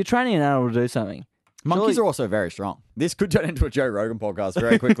method. If you're training an animal to do something. Monkeys are also very strong. This could turn into a Joe Rogan podcast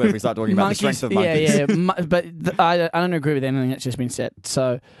very quickly if we start talking about the strength of monkeys. Yeah. But I don't agree with anything that's just been said.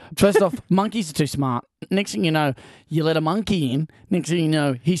 So, first off, monkeys are too smart. Next thing you know, you let a monkey in. Next thing you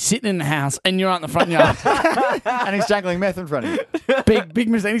know, he's sitting in the house and you're out in the front yard. And he's jangling meth in front of you. big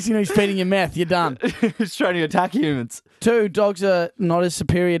mistake. Next thing you know, he's feeding you meth. You're done. It's trying to attack humans. 2, dogs are not as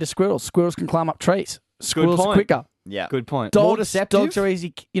superior to squirrels. Squirrels can climb up trees. Squirrels are point. quicker. Yeah. Good point. More Dogs deceptive? are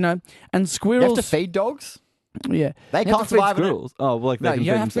easy, and You have squirrels. to feed dogs? Yeah. They You have can't to feed survive on it. squirrels. Oh, well, like they No, can you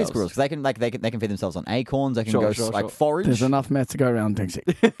don't feed have to feed themselves. squirrels because they can feed themselves on acorns. They can Sure, go sure, like sure. forage. There's enough meth to go around, Dixie.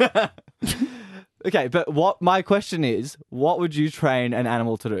 Okay, but what my question is, what would you train an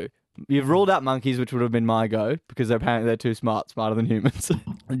animal to do? You've ruled out monkeys, which would have been my go, because apparently they're too smarter than humans.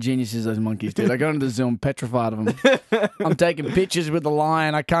 Geniuses, those monkeys, dude. I go into the zoo, I'm petrified of them. I'm taking pictures with the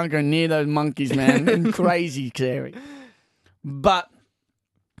lion. I can't go near those monkeys, man. They're crazy scary. But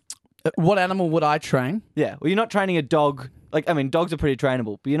what animal would I train? Yeah, well, you're not training a dog. Like, I mean, dogs are pretty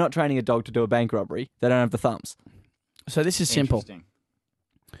trainable, but you're not training a dog to do a bank robbery. They don't have the thumbs. So this is simple. Interesting.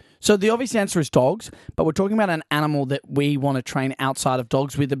 So the obvious answer is dogs, but we're talking about an animal that we want to train outside of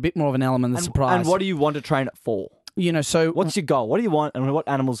dogs with a bit more of an element of surprise. And what do you want to train it for? So What's your goal? What do you want, and what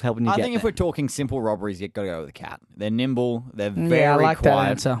animal's helping you I get think if there? we're talking simple robberies, you've got to go with a cat. They're nimble. They're Yeah, I very like that quiet.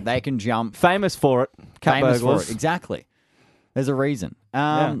 answer. They can jump. Famous for it. Cat Famous burglars. for it. Exactly. There's a reason.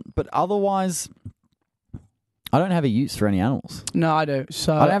 Yeah. But otherwise, I don't have a use for any animals. No, I do.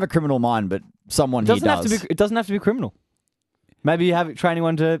 So I don't have a criminal mind, but someone It here doesn't have does. to be. It doesn't have to be criminal. Maybe you have training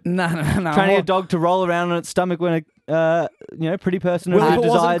one to no. training a dog to roll around on its stomach when a pretty person Well, of if it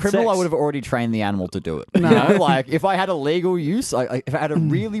wasn't desired criminal, sex. I would have already trained the animal to do it. No. You know, like if I had a legal use, if I had a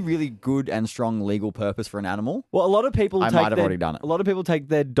really, really good and strong legal purpose for an animal, Well, a lot of people I take might have their, already done it. A lot of people take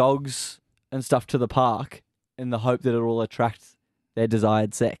their dogs and stuff to the park in the hope that it will attract their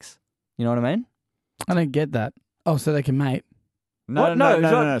desired sex. You know what I mean? I don't get that. Oh, so they can mate. What? No, it's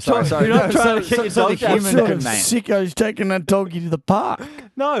not- Sorry, sorry. you're not No, trying to so- get your so dog the out. human What sort can of mate. sicko's taking that doggy to the park?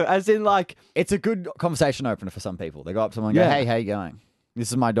 No, as in like It's a good conversation opener for some people. They go up to someone and go, Yeah. "Hey, how you going? This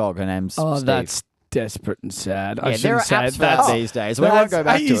is my dog. Her name's Oh, Steve." that's desperate and sad. I Yeah, there are shouldn't say apps for that that. these days. We won't go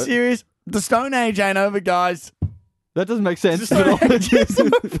back Are to you it. serious? The Stone Age ain't over, guys. that doesn't make sense Just at all.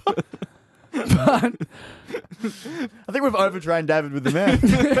 But I think we've overtrained David with the man.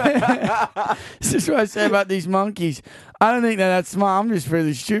 this is what I say about these monkeys. I don't think they're that smart. I'm just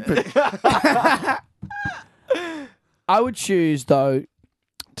really stupid. I would choose, though,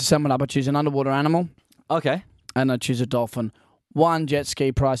 to sum it up, I'd choose an underwater animal Okay. and I'd choose a dolphin. One, jet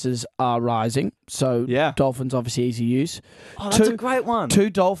ski prices are rising, so Yeah. dolphins obviously easy use. Oh, that's a Two- great one. 2,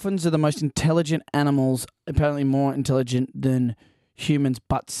 dolphins are the most intelligent animals, apparently more intelligent than humans,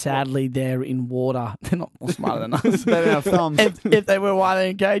 but sadly they're in water. They're not more smarter than us. They don't have thumbs. if they were, why they're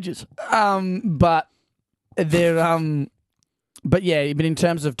in cages. But they're but yeah, but in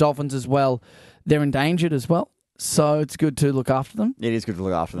terms of dolphins as well, they're endangered as well. So it's good to look after them. It is good to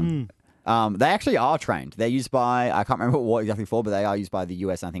look after them. Mm. They actually are trained. They're used by, I can't remember what exactly for, but they are used by the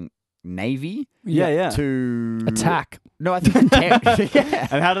US, I think, Navy Yeah. to Attack No, I think yeah.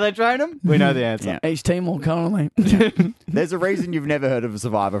 And how do they train them? We know the answer. Yeah. each team will currently. There's a reason you've never heard of a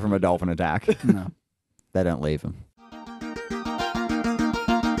survivor from a dolphin attack. No. They don't leave them.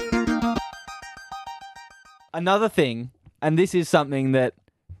 Another thing, and this is something that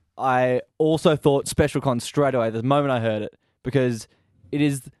I also thought Special Con straight away the moment I heard it, because it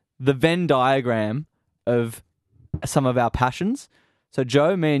is the Venn diagram of some of our passions. So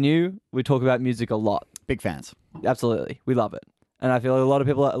Joe, me and you, we talk about music a lot. Big fans. Absolutely. We love it. And I feel like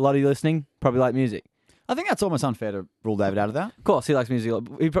a lot of you listening probably like music. I think that's almost unfair to rule David out of that. Of course, he likes music.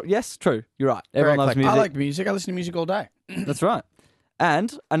 Yes, true. You're right. Everyone loves eclectic. music. I like music. I listen to music all day. That's right.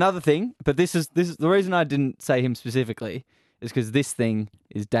 And another thing, but this is the reason I didn't say him specifically is because this thing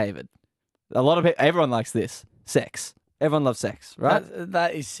is David. A lot of people, everyone likes this. Sex. Everyone loves sex, right?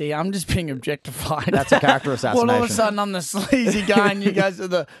 That is, see, I'm just being objectified. That's a character assassination. Well, all of a sudden I'm the sleazy guy and you guys are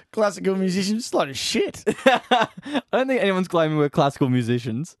the classical musicians. It's a lot of shit. I don't think anyone's claiming we're classical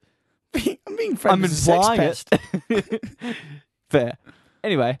musicians. I'm being I'm friends with a sex implying pest. it. Fair.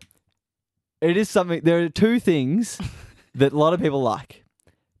 Anyway, it is something. There are two things that a lot of people like,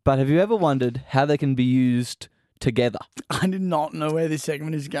 but have you ever wondered how they can be used together? I did not know where this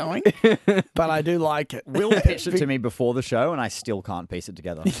segment is going, but I do like it. Will pitched it to me before the show, and I still can't piece it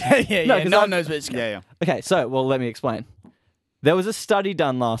together. yeah. No, No, 'cause one knows where it's going. yeah. Okay, so let me explain. There was a study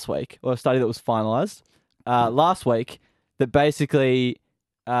done last week, or a study that was finalized last week that basically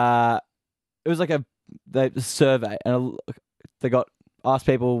it was like a survey, and they got asked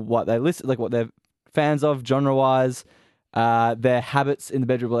people what they listen, like what they're fans of genre wise, their habits in the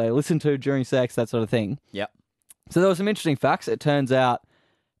bedroom, what they listen to during sex, that sort of thing. Yep. So there were some interesting facts. It turns out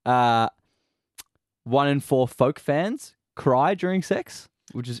 1 in 4 folk fans cry during sex,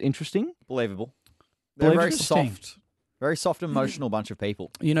 which is interesting. Believable. They're very Interesting. soft, emotional bunch of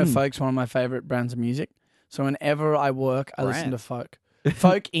people. You know, folk's one of my favorite brands of music. So whenever I work, I listen to folk.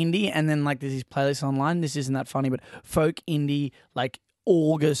 Folk indie, and then like there's these playlists online. This isn't that funny, but folk indie, like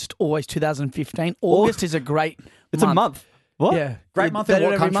August, always 2015. August is a great It's a month. What? Yeah. Great month They in do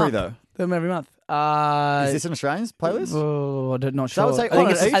what it every country, month. though? They do them every month. Is this an Australian playlist? Oh, I'm not So I sure. would say- I think,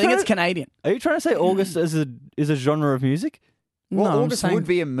 oh, it's, are you I think trying it's to- Canadian. Are you trying to say August is a genre of music? Well, No, I'm August saying- would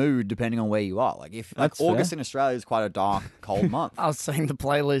be a mood depending on where you are. Like if That's August fair. in Australia is quite a dark, cold month. I was saying the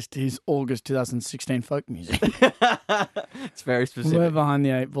playlist is August 2016 folk music. It's very specific. We're behind the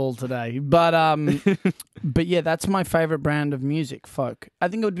 8 ball today, but but yeah, that's my favorite brand of music, folk. I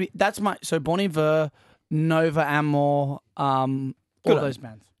think it would be so Bon Iver, Nova Amor, all Good on those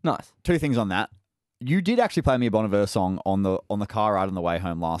bands. Nice. Two things on that. You did actually play me a Bon Iver song on the car ride on the way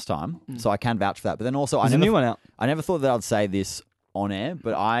home last time, so I can vouch for that. But then also, There's a new one out. I never thought that I'd say this on air,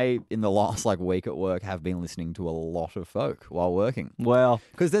 but I, in the last week at work, have been listening to a lot of folk while working. Well,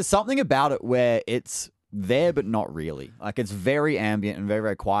 Because there's something about it where it's there, but not really. Like it's very ambient and very,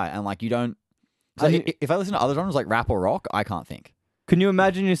 very quiet, and like you don't. So I mean- if I listen to other genres like rap or rock, I can't think. can you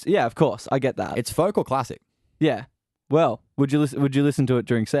imagine? Yeah, of course, I get that. It's folk or classic. Yeah. Well, would you listen to it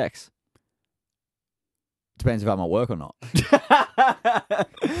during sex? Depends if I'm at work or not.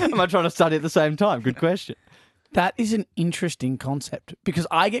 Am I trying to study at the same time? Good question. That is an interesting concept because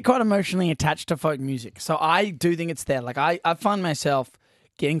I get quite emotionally attached to folk music. So I do think it's there. Like I find myself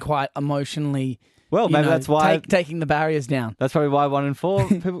getting quite emotionally. Well, maybe that's why. taking the barriers down. That's probably why 1 in 4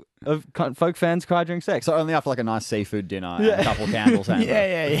 people of folk fans cry during sex. So only after like a nice seafood dinner and a couple of candles. Hanging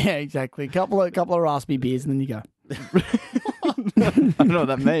Yeah, exactly. Couple of raspy beers and then you go. I don't know what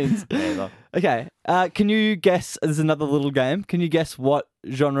that means. Neither. Okay. Can you guess? There's another little game. Can you guess what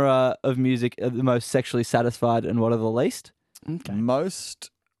genre of music are the most sexually satisfied and what are the least? Okay.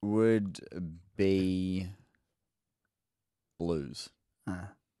 Most would be blues.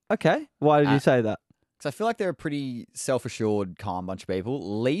 Okay. Why did you say that? Because I feel like they're a pretty self-assured, calm bunch of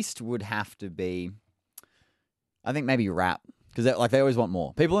people. Least would have to be, I think maybe rap. Because they always want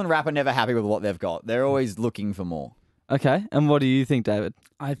more. People in rap are never happy with what they've got. They're always looking for more. Okay. And what do you think, David?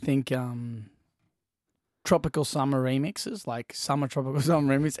 I think tropical summer remixes, like summer tropical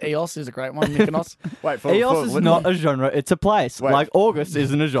summer remix. EOS is a great one. Mykonos. Wait, EOS is not a genre, it's a place. Wait. Like August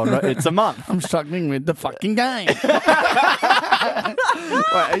isn't a genre, it's a month. I'm struggling with the fucking game.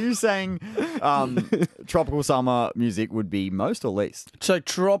 Wait, are you saying tropical summer music would be most or least? So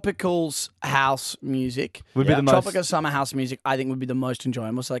tropical's house music Would be the most. tropical summer house music. I think would be the most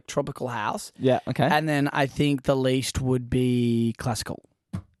enjoyable. So like tropical house, Yeah, okay. and then I think the least would be classical.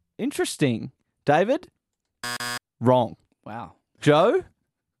 Interesting. David? Wrong. Wow. Joe?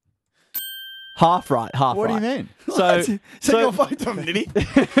 Half right, half What right. do you mean? So, So you're fucked up, did he?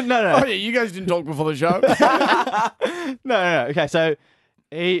 no. Oh yeah, you guys didn't talk before the show. No. Okay, so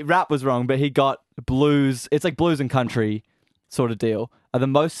rap was wrong, but he got blues. It's like blues and country sort of deal. Are the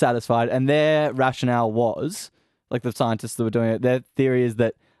most satisfied, and their rationale was, like the scientists that were doing it, their theory is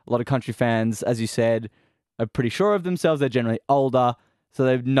that a lot of country fans, as you said, are pretty sure of themselves. They're generally older, so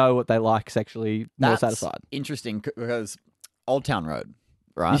they know what they like sexually, more satisfied. Interesting because Old Town Road,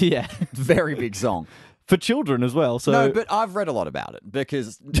 right? Yeah. Very big song. for children as well. So No, but I've read a lot about it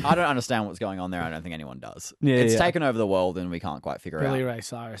because I don't understand what's going on there. I don't think anyone does. Yeah, it's yeah. taken over the world and we can't quite figure Billy out. Ray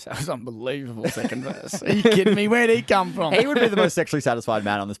Cyrus, that was unbelievable. Second verse. Are you kidding me? Where'd he come from? He would be the most sexually satisfied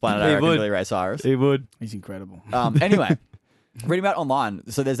man on this planet, I He reckon, would. Billy Ray Cyrus. it would. He's incredible. Anyway, reading about online,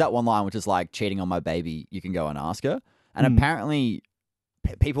 so there's that one line which is like, cheating on my baby, you can go and ask her. And apparently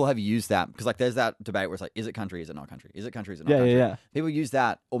people have used that because like there's that debate where it's like, is it country, is it not country? Is it country, is it not Yeah, country? yeah. People use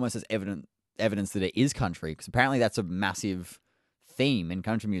that almost as evidence that it is country because apparently that's a massive theme in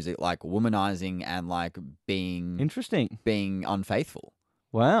country music, like womanizing and like being Interesting. unfaithful.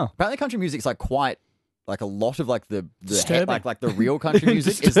 Wow. Apparently country music's like quite like a lot of like the Disturbing. like the real country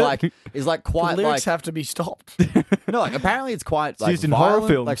music is like quite The lyrics like have to be stopped. no, like apparently it's quite like used in horror violent,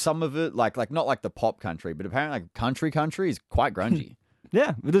 films. like some of it like not like the pop country, but apparently like country is quite grungy.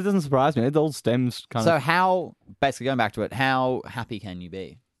 Yeah, but it doesn't surprise me. It all stems kind So of. how basically going back to it, how happy can you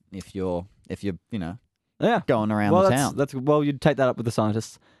be if you're you know Yeah. going around Well, the that's town? that's well. You'd take that up with the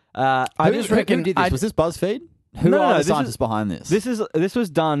scientists. I Who just who reckon did this? Was this BuzzFeed? Who No, are no, the this scientists is- behind this? this was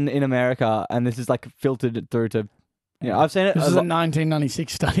done in America, and this is like filtered through to. Yeah, I've seen it. This a is a lot-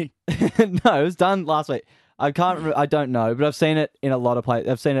 1996 study. No, it was done last week. I can't. I don't know, but I've seen it in a lot of places.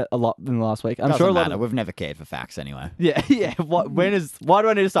 I've seen it a lot in the last week. I'm Doesn't sure a lot matter. of. We've never cared for facts anyway. Yeah, yeah. Why do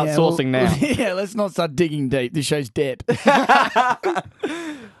I need to start sourcing now? Yeah, let's not start digging deep. This show's dead.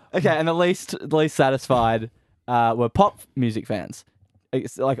 Okay, and the least satisfied were pop music fans.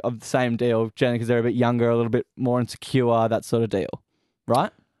 It's like of the same deal, generally because they're a bit younger, a little bit more insecure, that sort of deal,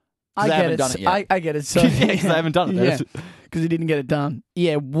 right? I they get haven't it. done it yet. I get it. So, Yeah, 'cause they haven't done it. Yeah, because he didn't get it done.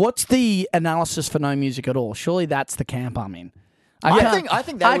 Yeah. What's the analysis for no music at all? Surely that's the camp I'm in. I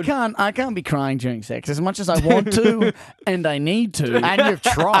think that would. I can't be crying during sex as much as I want to and I need to. And you've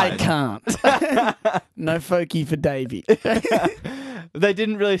tried. I can't. No folky for Davey. They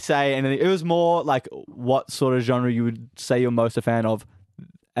didn't really say anything. It was more like what sort of genre you would say you're most a fan of,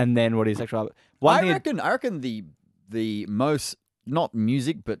 and then what is sexual. I reckon the most not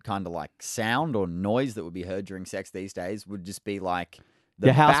music but kind of like sound or noise that would be heard during sex these days would just be like the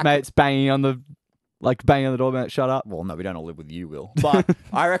your back- housemates banging on the door, mate, shut up. Well, no, we don't all live with you, Will. But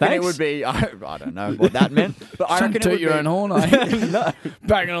I reckon it Thanks. would be. I don't know what that meant, but I Don't reckon it would toot your be, own horn, eh?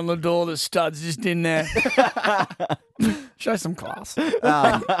 Banging on the door, the stud's just in there. Show some class. But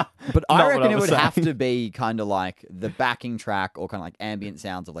Not I what reckon I it was would have saying. to be kind of like the backing track or kind of like ambient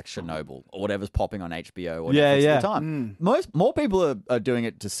sounds of like Chernobyl or whatever's popping on HBO or Yeah, Netflix yeah. at the time. More people are doing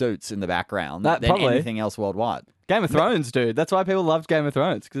it to Suits in the background That- than probably. anything else worldwide. Game of Thrones, dude. That's why people loved Game of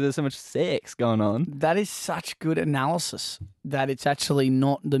Thrones, because there's so much sex going on. That is such good analysis that it's actually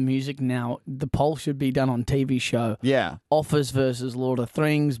not the music now. The poll should be done on TV show. Yeah. Offers versus Lord of the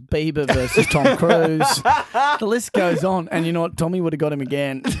Rings, Bieber versus Tom Cruise. The list goes on. And you know what? Tommy would have got him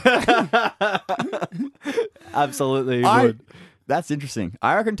again. Absolutely you I- would. That's interesting.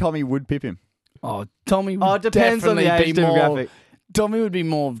 I reckon Tommy would pip him. Oh, Tommy would Oh, it depends on the definitely age be more. demographic. Tommy would be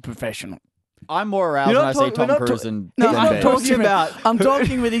more profession. I'm more aroused You're when I not see talk- Tom we're not Cruise ta- and No, He's I'm not Ben. talking about- I'm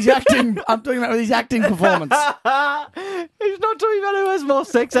talking with his acting. I'm talking about with his acting performance. He's not talking about who has more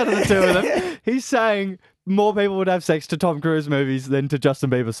sex out of the two of them. He's saying more people would have sex to Tom Cruise movies than to Justin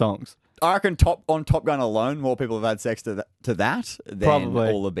Bieber songs. I reckon on Top Gun alone, more people have had sex to that than Probably.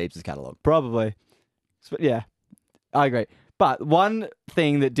 all of Beeps' catalogue. Probably. But yeah, I agree. But one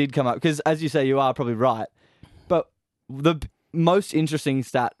thing that did come up, because as you say, you are probably right, but the most interesting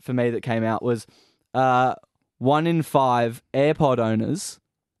stat for me that came out was 1 in 5 AirPod owners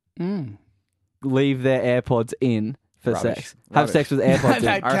leave their AirPods in for Rubbish. sex. Have Rubbish. sex with AirPods in.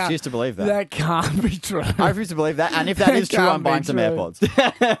 That I can't- refuse to believe that. That can't be true. I refuse to believe that. And if that is true, Can't I'm buying be some true. AirPods.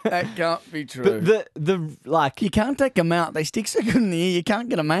 That can't be true. But the like You can't take them out. They stick so good in the ear. You can't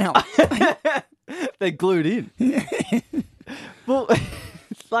get them out. they're glued in. Well,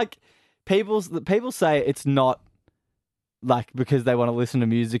 like people say it's not like because they want to listen to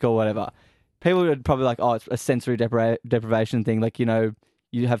music or whatever. People would probably like, oh, it's a sensory deprivation thing. Like, you know,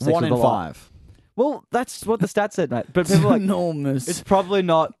 you have sex 1 with in a lot. 5. Well, that's what the stat said, mate. But people are like, Enormous. it's probably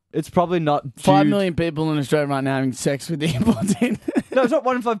not. It's probably not. 5 due- million people in Australia right now having sex with the earpods in. No, it's not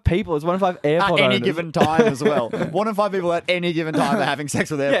 1 in 5 people. It's 1 in 5 AirPod At any owners. given time as well. 1 in 5 people at any given time are having sex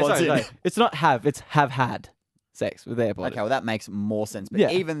with Yeah, AirPods sorry, in. sorry. It's not have. It's have had sex with AirPods. Okay, well, that makes more sense. But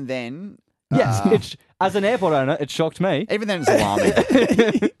Yeah. even then... Yes, it's as an AirPod owner, it shocked me. Even then, it's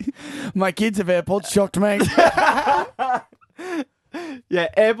alarming. My kids have AirPods. Shocked me. Yeah,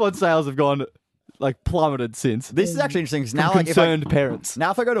 AirPod sales have gone like plummeted since. This is actually interesting because From now, like, concerned parents.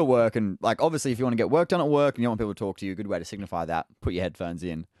 Now, if I go to work and, like, obviously, if you want to get work done at work and you don't want people to talk to you, a good way to signify that, put your headphones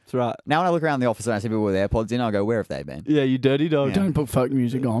in. That's right. Now, when I look around the office and I see people with AirPods in, I go, where have they been? Yeah, you dirty dog. Don't put folk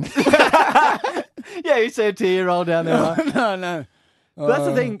music on. Yeah, you see a tear roll down their eye. no. That's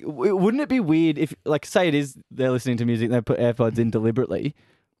the thing. Wouldn't it be weird if, like, say it is they're listening to music and they put AirPods in deliberately?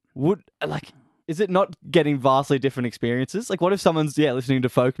 Is it not getting vastly different experiences? Like, what if someone's listening to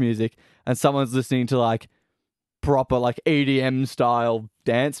folk music and someone's listening to like proper like EDM style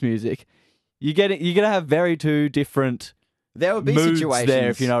dance music? You're gonna have very two different There would be moods situations there,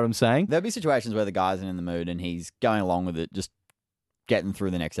 if you know what I'm saying. There'll be situations where the guy's in the mood and he's going along with it, just getting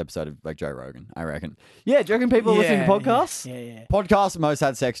through the next episode of like Joe Rogan, I reckon. Yeah, do you reckon people are listening to podcasts? Yeah. Podcast most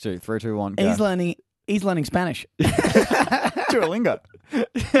had sex to. 3, 2, 1. Go. He's learning Spanish. Duolingo.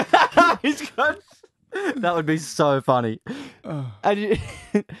 That would be so funny. And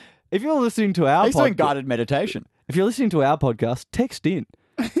if you're listening to our He's doing podcast, guided meditation. if you're listening to our podcast, text in.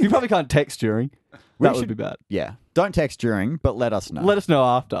 You probably can't text during. That would should- be bad. Yeah. Don't text during, but let us know. Let us know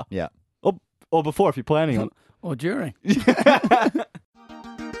after. Yeah. Or before if you're planning on it. Or during.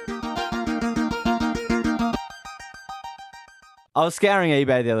 I was scouring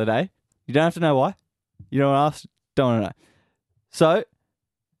eBay the other day. You don't have to know why. You don't want to ask. Don't want to know. So,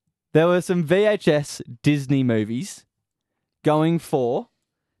 there were some VHS Disney movies going for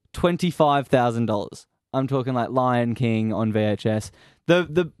 $25,000. I'm talking like Lion King on VHS.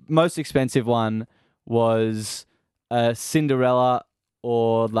 The most expensive one was Cinderella,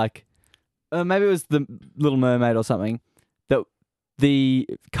 or like maybe it was The Little Mermaid or something. That the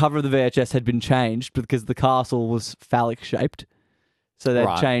cover of the VHS had been changed because the castle was phallic shaped. So they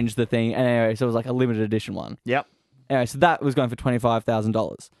Right. changed the thing. And anyway, so it was like a limited edition one. Yep. Anyway, so that was going for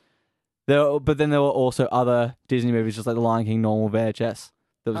 $25,000. But then there were also other Disney movies, just like The Lion King normal VHS.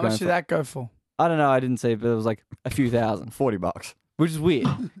 That was How going much for, did that go for? I don't know, I didn't see, but it was like a few thousand, $40. which is weird.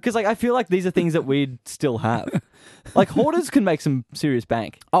 Because like I feel like these are things that we'd still have. Like hoarders can make some serious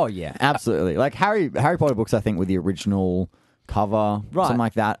bank. Oh, yeah. Absolutely. Like Harry Potter books, I think, with the original cover, Right. something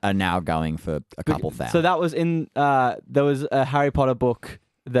like that, are now going for a couple thousand. So that was in, there was a Harry Potter book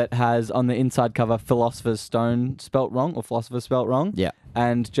that has on the inside cover Philosopher's Stone spelt wrong, or Philosopher spelt wrong. Yeah.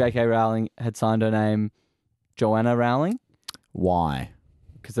 And J.K. Rowling had signed her name Joanna Rowling, Why?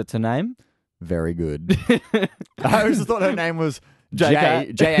 because that's her name. Very good. I always thought her name was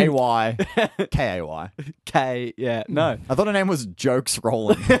JK. J-A-Y-K-A-Y. K, yeah, no. I thought her name was Jokes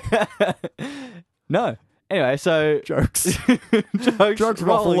Rolling. No. Anyway, so Jokes. jokes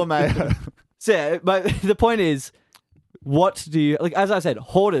rolling. Bartholomew. So yeah, but the point is, what do you like? As I said,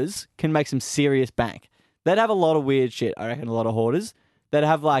 hoarders can make some serious bank. They'd have a lot of weird shit. I reckon a lot of hoarders. They'd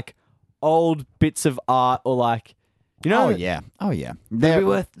have like old bits of art, or like, you know, Oh, yeah. Oh, yeah. they'd be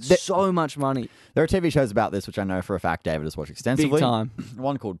worth so much money. There are TV shows about this, which I know for a fact David has watched extensively. Big time.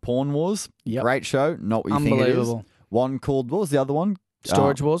 One called Porn Wars. Yep. Great show. Not what you think it is. Unbelievable. One called, what was the other one?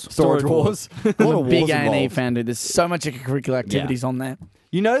 Storage Wars. Storage Wars. A lot I'm of a big wars A&E involved. fan, dude. There's so much extracurricular activities on there.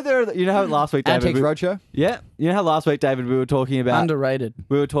 You know you know how last week, David, Antiques Roadshow. yeah, you know how last week, David, we were talking about Underrated.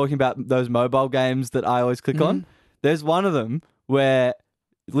 those mobile games that I always click on. There's one of them where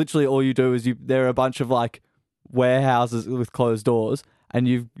literally all you do is there are a bunch of like warehouses with closed doors, and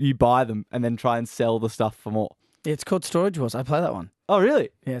you buy them and then try and sell the stuff for more. Yeah, it's called Storage Wars. I play that one. Oh, really?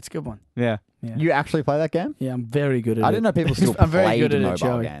 Yeah, it's a good one. Yeah. Yeah. You actually play that game? Yeah, I'm very good at it. I didn't know people still I'm very played good at it, mobile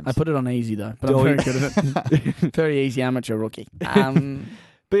Joey. games. I put it on easy though, but Joey. I'm very good at it. Very easy amateur rookie.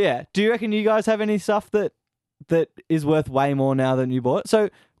 But yeah, do you reckon you guys have any stuff that is worth way more now than you bought? So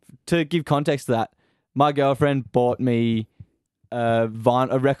to give context to that, my girlfriend bought me a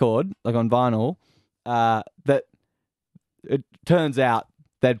record, like on vinyl, that it turns out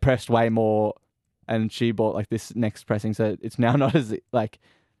they'd pressed way more, and she bought like this next pressing, so it's now not as like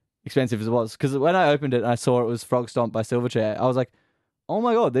expensive as it was. Because when I opened it and I saw it was Frog Stomp by Silverchair, I was like, oh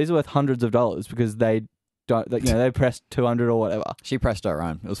my god, these are worth hundreds of dollars, because they don't, like, you know, they pressed 200 or whatever. She pressed her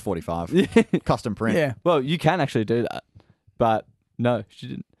own. It was 45. Custom print. yeah. Well, you can actually do that, but no, she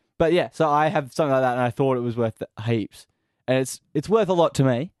didn't. But yeah, so I have something like that, and I thought it was worth heaps, and it's worth a lot to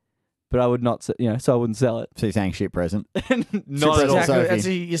me, but I would not, so I wouldn't sell it. So you're saying shit present? Not at all. present. Exactly. Sophie.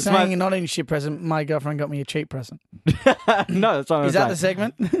 Actually, you're It's saying my- you're not in a shit present. My girlfriend got me a cheap present. No, that's what I'm Is that the saying.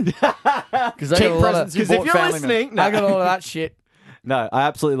 segment? Because I Cheap got a lot presents of, you Because if bought you're family members. listening, no. I got all of that shit. No, I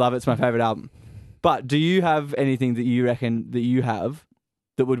absolutely love it. It's my favorite album. But do you have anything that you reckon that you have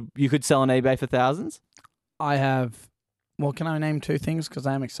that you could sell on eBay for thousands? I have. Well, can I name two things? Because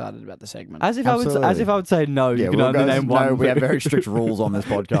I am excited about the segment. As if I would say no. Yeah, You can well, only guys, name one. no, we have very strict rules on this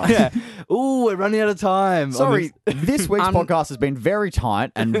podcast. Yeah. Ooh, we're running out of time. on Sorry, this. this week's I'm- podcast has been very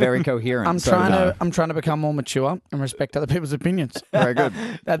tight and very coherent. I'm so trying no. to trying to become more mature and respect other people's opinions Very good.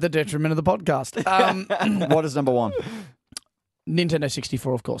 at the detriment of the podcast. What is number one? Nintendo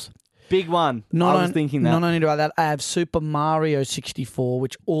 64, of course. Big one. I was thinking that. Not only do I have that, I have Super Mario 64,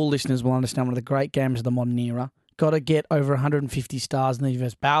 which all listeners will understand one of the great games of the modern era. Got to get over 150 stars in the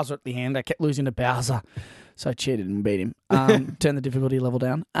versus Bowser at the end. I kept losing to Bowser, so I cheated and beat him. Turn the difficulty level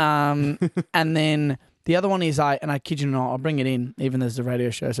down. And then the other one is I kid you not, I'll bring it in, even though there's a radio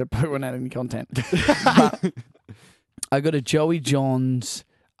show, so probably won't add any content. But I got a Joey Johns.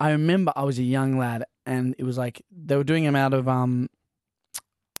 I remember I was a young lad, and it was like they were doing him out of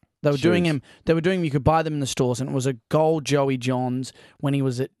They were doing him. You could buy them in the stores, and it was a gold Joey Johns when he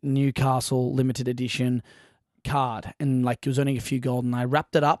was at Newcastle limited edition card, and like it was only a few gold. And I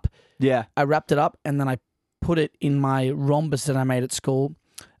wrapped it up. Yeah. I wrapped it up, and then I put it in my rhombus that I made at school.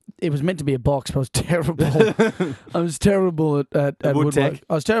 It was meant to be a box, but I was terrible. I was terrible at woodwork.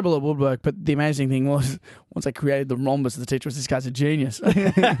 I was terrible at woodwork, but the amazing thing was, once I created the rhombus, the teacher was, this guy's a genius.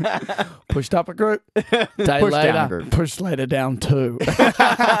 Pushed up a group. Day Pushed later, down a group. pushed later down two.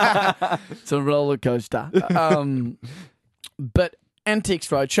 It's a roller coaster. But Antiques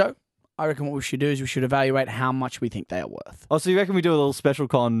Roadshow, I reckon what we should do is we should evaluate how much we think they are worth. Oh, so you reckon we do a little special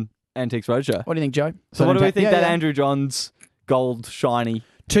con Antiques Roadshow? What do you think, Joe? So what do we think Yeah, that yeah. Andrew John's gold shiny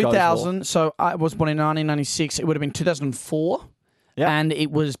 2000. So I was born in 1996. It would have been 2004. Yeah. And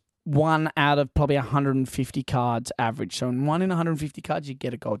it was one out of probably 150 cards average. So in 1 in 150 cards, you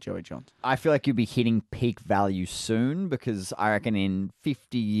get a gold Joey Johns. I feel like you'll be hitting peak value soon because I reckon in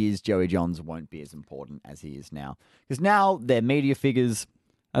 50 years, Joey Johns won't be as important as he is now. Because now they're media figures.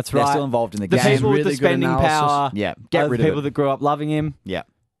 That's They're right. still involved in the The game. people with Really the good spending analysis. power. Yeah, are get the rid people of it. that grew up loving him. Yeah.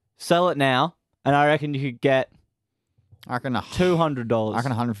 Sell it now, and I reckon you could get I reckon $200. I reckon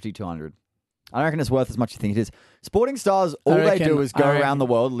 150, 200. I don't reckon it's worth as much as you think it is. Sporting stars, all I they do reckon- is go I reckon- around the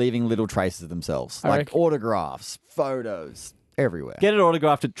world leaving little traces of themselves. I Like reckon- autographs, photos, everywhere. Get it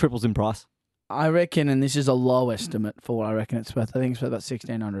autographed at triples in price. I reckon, and this is a low estimate for what I reckon it's worth. I think it's worth about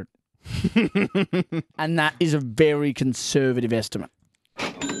 1,600. And that is a very conservative estimate.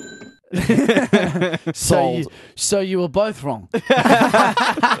 Sold. So you were both wrong.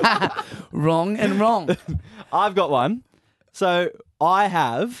 Wrong and wrong. I've got one. So I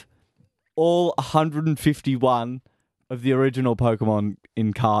have all 151 of the original Pokemon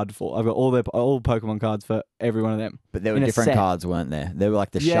in card form. I've got all Pokemon cards for every one of them. But there were in a different set. cards, weren't there? There were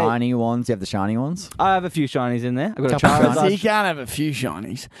like the Yeah. shiny ones. You have the shiny ones? I have a few shinies in there. I've got a Couple So you Charizard. can't have a few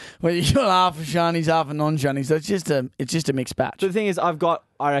shinies. Well, you got half a shinies, half a non-shinies. So it's just a mixed batch. So the thing is, I've got,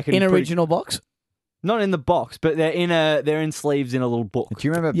 I reckon, In pretty- original box. not in the box, but they're in sleeves in a little book. Do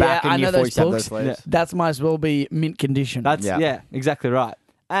you remember Yeah, back I in know year 4 you those had those books. slaves? That might as well be mint condition. That's Yeah. yeah, exactly right.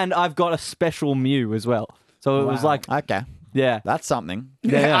 And I've got a special Mew as well. So it was Wow. like, Okay, yeah. that's something.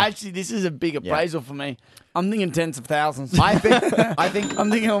 Yeah. Actually, this is a big appraisal for me. I'm thinking tens of thousands. I think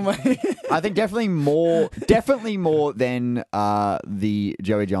I'm thinking, oh my. I think definitely more than the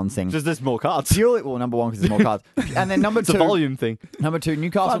Joey Johns thing. Just there's more cards. Purely, well, number one because there's more cards, and then number It's a two, volume thing.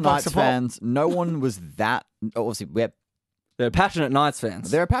 Newcastle $5 Knights a pop. fans. No one was that. Obviously, They're passionate Knights fans.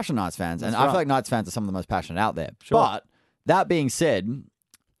 they're passionate Knights fans, and That's I right. feel like Knights fans are some of the most passionate out there. Sure. But that being said,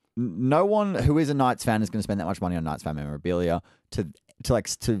 no one who is a Knights fan is going to spend that much money on Knights fan memorabilia to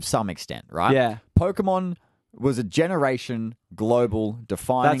some extent, right? Yeah. Pokemon was a generation global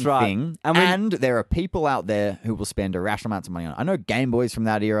defining That's right. thing, And and, we- there are people out there who will spend irrational amounts of money on it. I know Game Boys from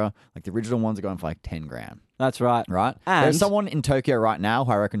that era, like the original ones, are going for like 10 grand, That's right. right? And- There's someone in Tokyo right now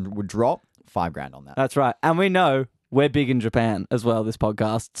who I reckon would drop 5 grand on that. That's right. And we know we're big in Japan as well, this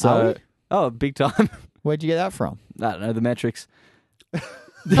podcast. Are So, we? oh, big time. Where'd you get that from? I don't know, the metrics.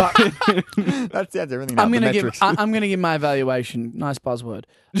 But That's everything. I'm gonna give my evaluation. Nice buzzword.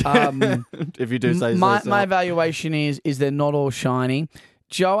 If you do say my so. my evaluation is they're not all shiny.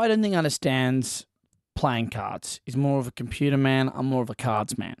 Joe, I don't think understands playing cards. He's more of a computer man. I'm more of a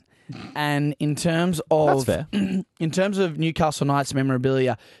cards man. And in terms of That's fair. in terms of Newcastle Knights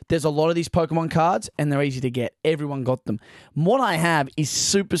memorabilia, there's a lot of these Pokemon cards, and they're easy to get. Everyone got them. What I have is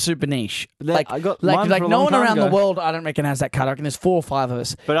super niche. I got mine for a no long one time around the ago. world, I don't reckon, has that card. I reckon there's 4 or 5 of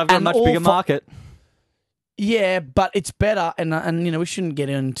us. But I've got a And much all bigger fi- market. Yeah, but it's better, and you know we shouldn't get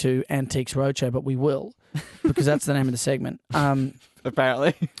into Antiques Roadshow, but we will because that's the name of the segment.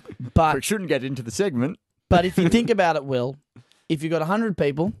 Apparently. But We shouldn't get into the segment. But if you think about it, Will, if you've got 100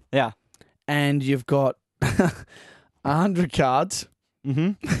 people Yeah. and you've got 100 cards,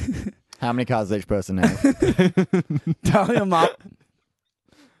 Mm-hmm. How many cards does each person have? tally them up.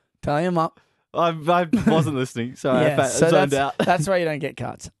 Tally them up. I wasn't listening, so I Yeah, so zoned out. that's why you don't get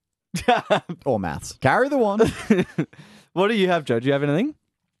cards. Or maths. Carry the one. What do you have, Joe? Do you have anything?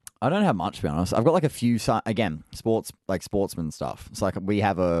 I don't have much, to be honest. I've got like a few, again, sportsman stuff. It's like we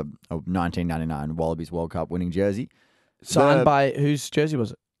have a 1999 Wallabies World Cup winning jersey. Signed The- by whose jersey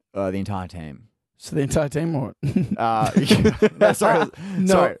was it? The entire team. So the entire team, or No, sorry. no,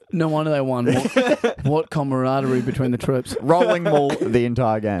 Sorry. no wonder they won. What camaraderie between the troops. Rolling Maul the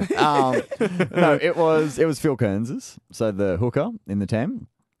entire game. No, it was Phil Kearns, so the hooker in the team.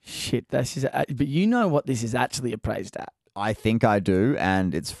 Shit, that's just, but you know what this is actually appraised at. I think I do,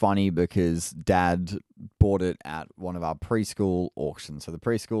 and it's funny because Dad bought it at one of our preschool auctions. So the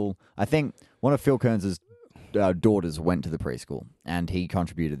preschool, I think one of Phil Kearns' daughters went to the preschool, and he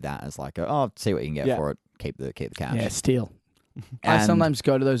contributed that as like, see what you can get Yeah. for it. Keep the cash. Yeah, steal. I And- sometimes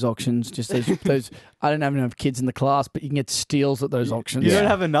go to those auctions. Just those. I don't have enough kids in the class, but you can get steals at those auctions. You Yeah. don't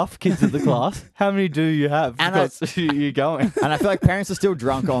have enough kids at the class. How many do you have? And Because you're going. And I feel like parents are still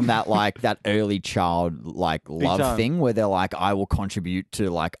drunk on that, like that early child like love time. thing where they're like, I will contribute to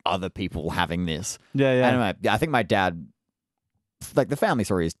like other people having this. Yeah, yeah. Anyway, I think my dad, like the family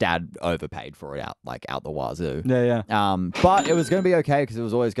story is Dad overpaid for it out the wazoo. Yeah, yeah. But it was going to be okay because it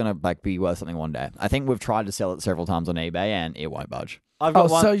was always going to like be worth something one day. I think we've tried to sell it several times on eBay and it won't budge. I've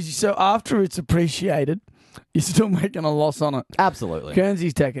got one. So after it's appreciated, you're still making a loss on it. Absolutely.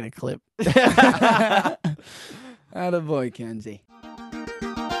 Kernsy's taking a clip. Attaboy, Kernsy.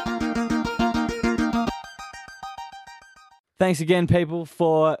 Thanks again, people,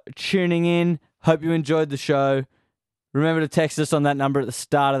 for tuning in. Hope you enjoyed the show. Remember to text us on that number at the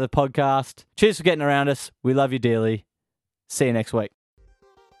start of the podcast. Cheers for getting around us. We love you dearly. See you next week.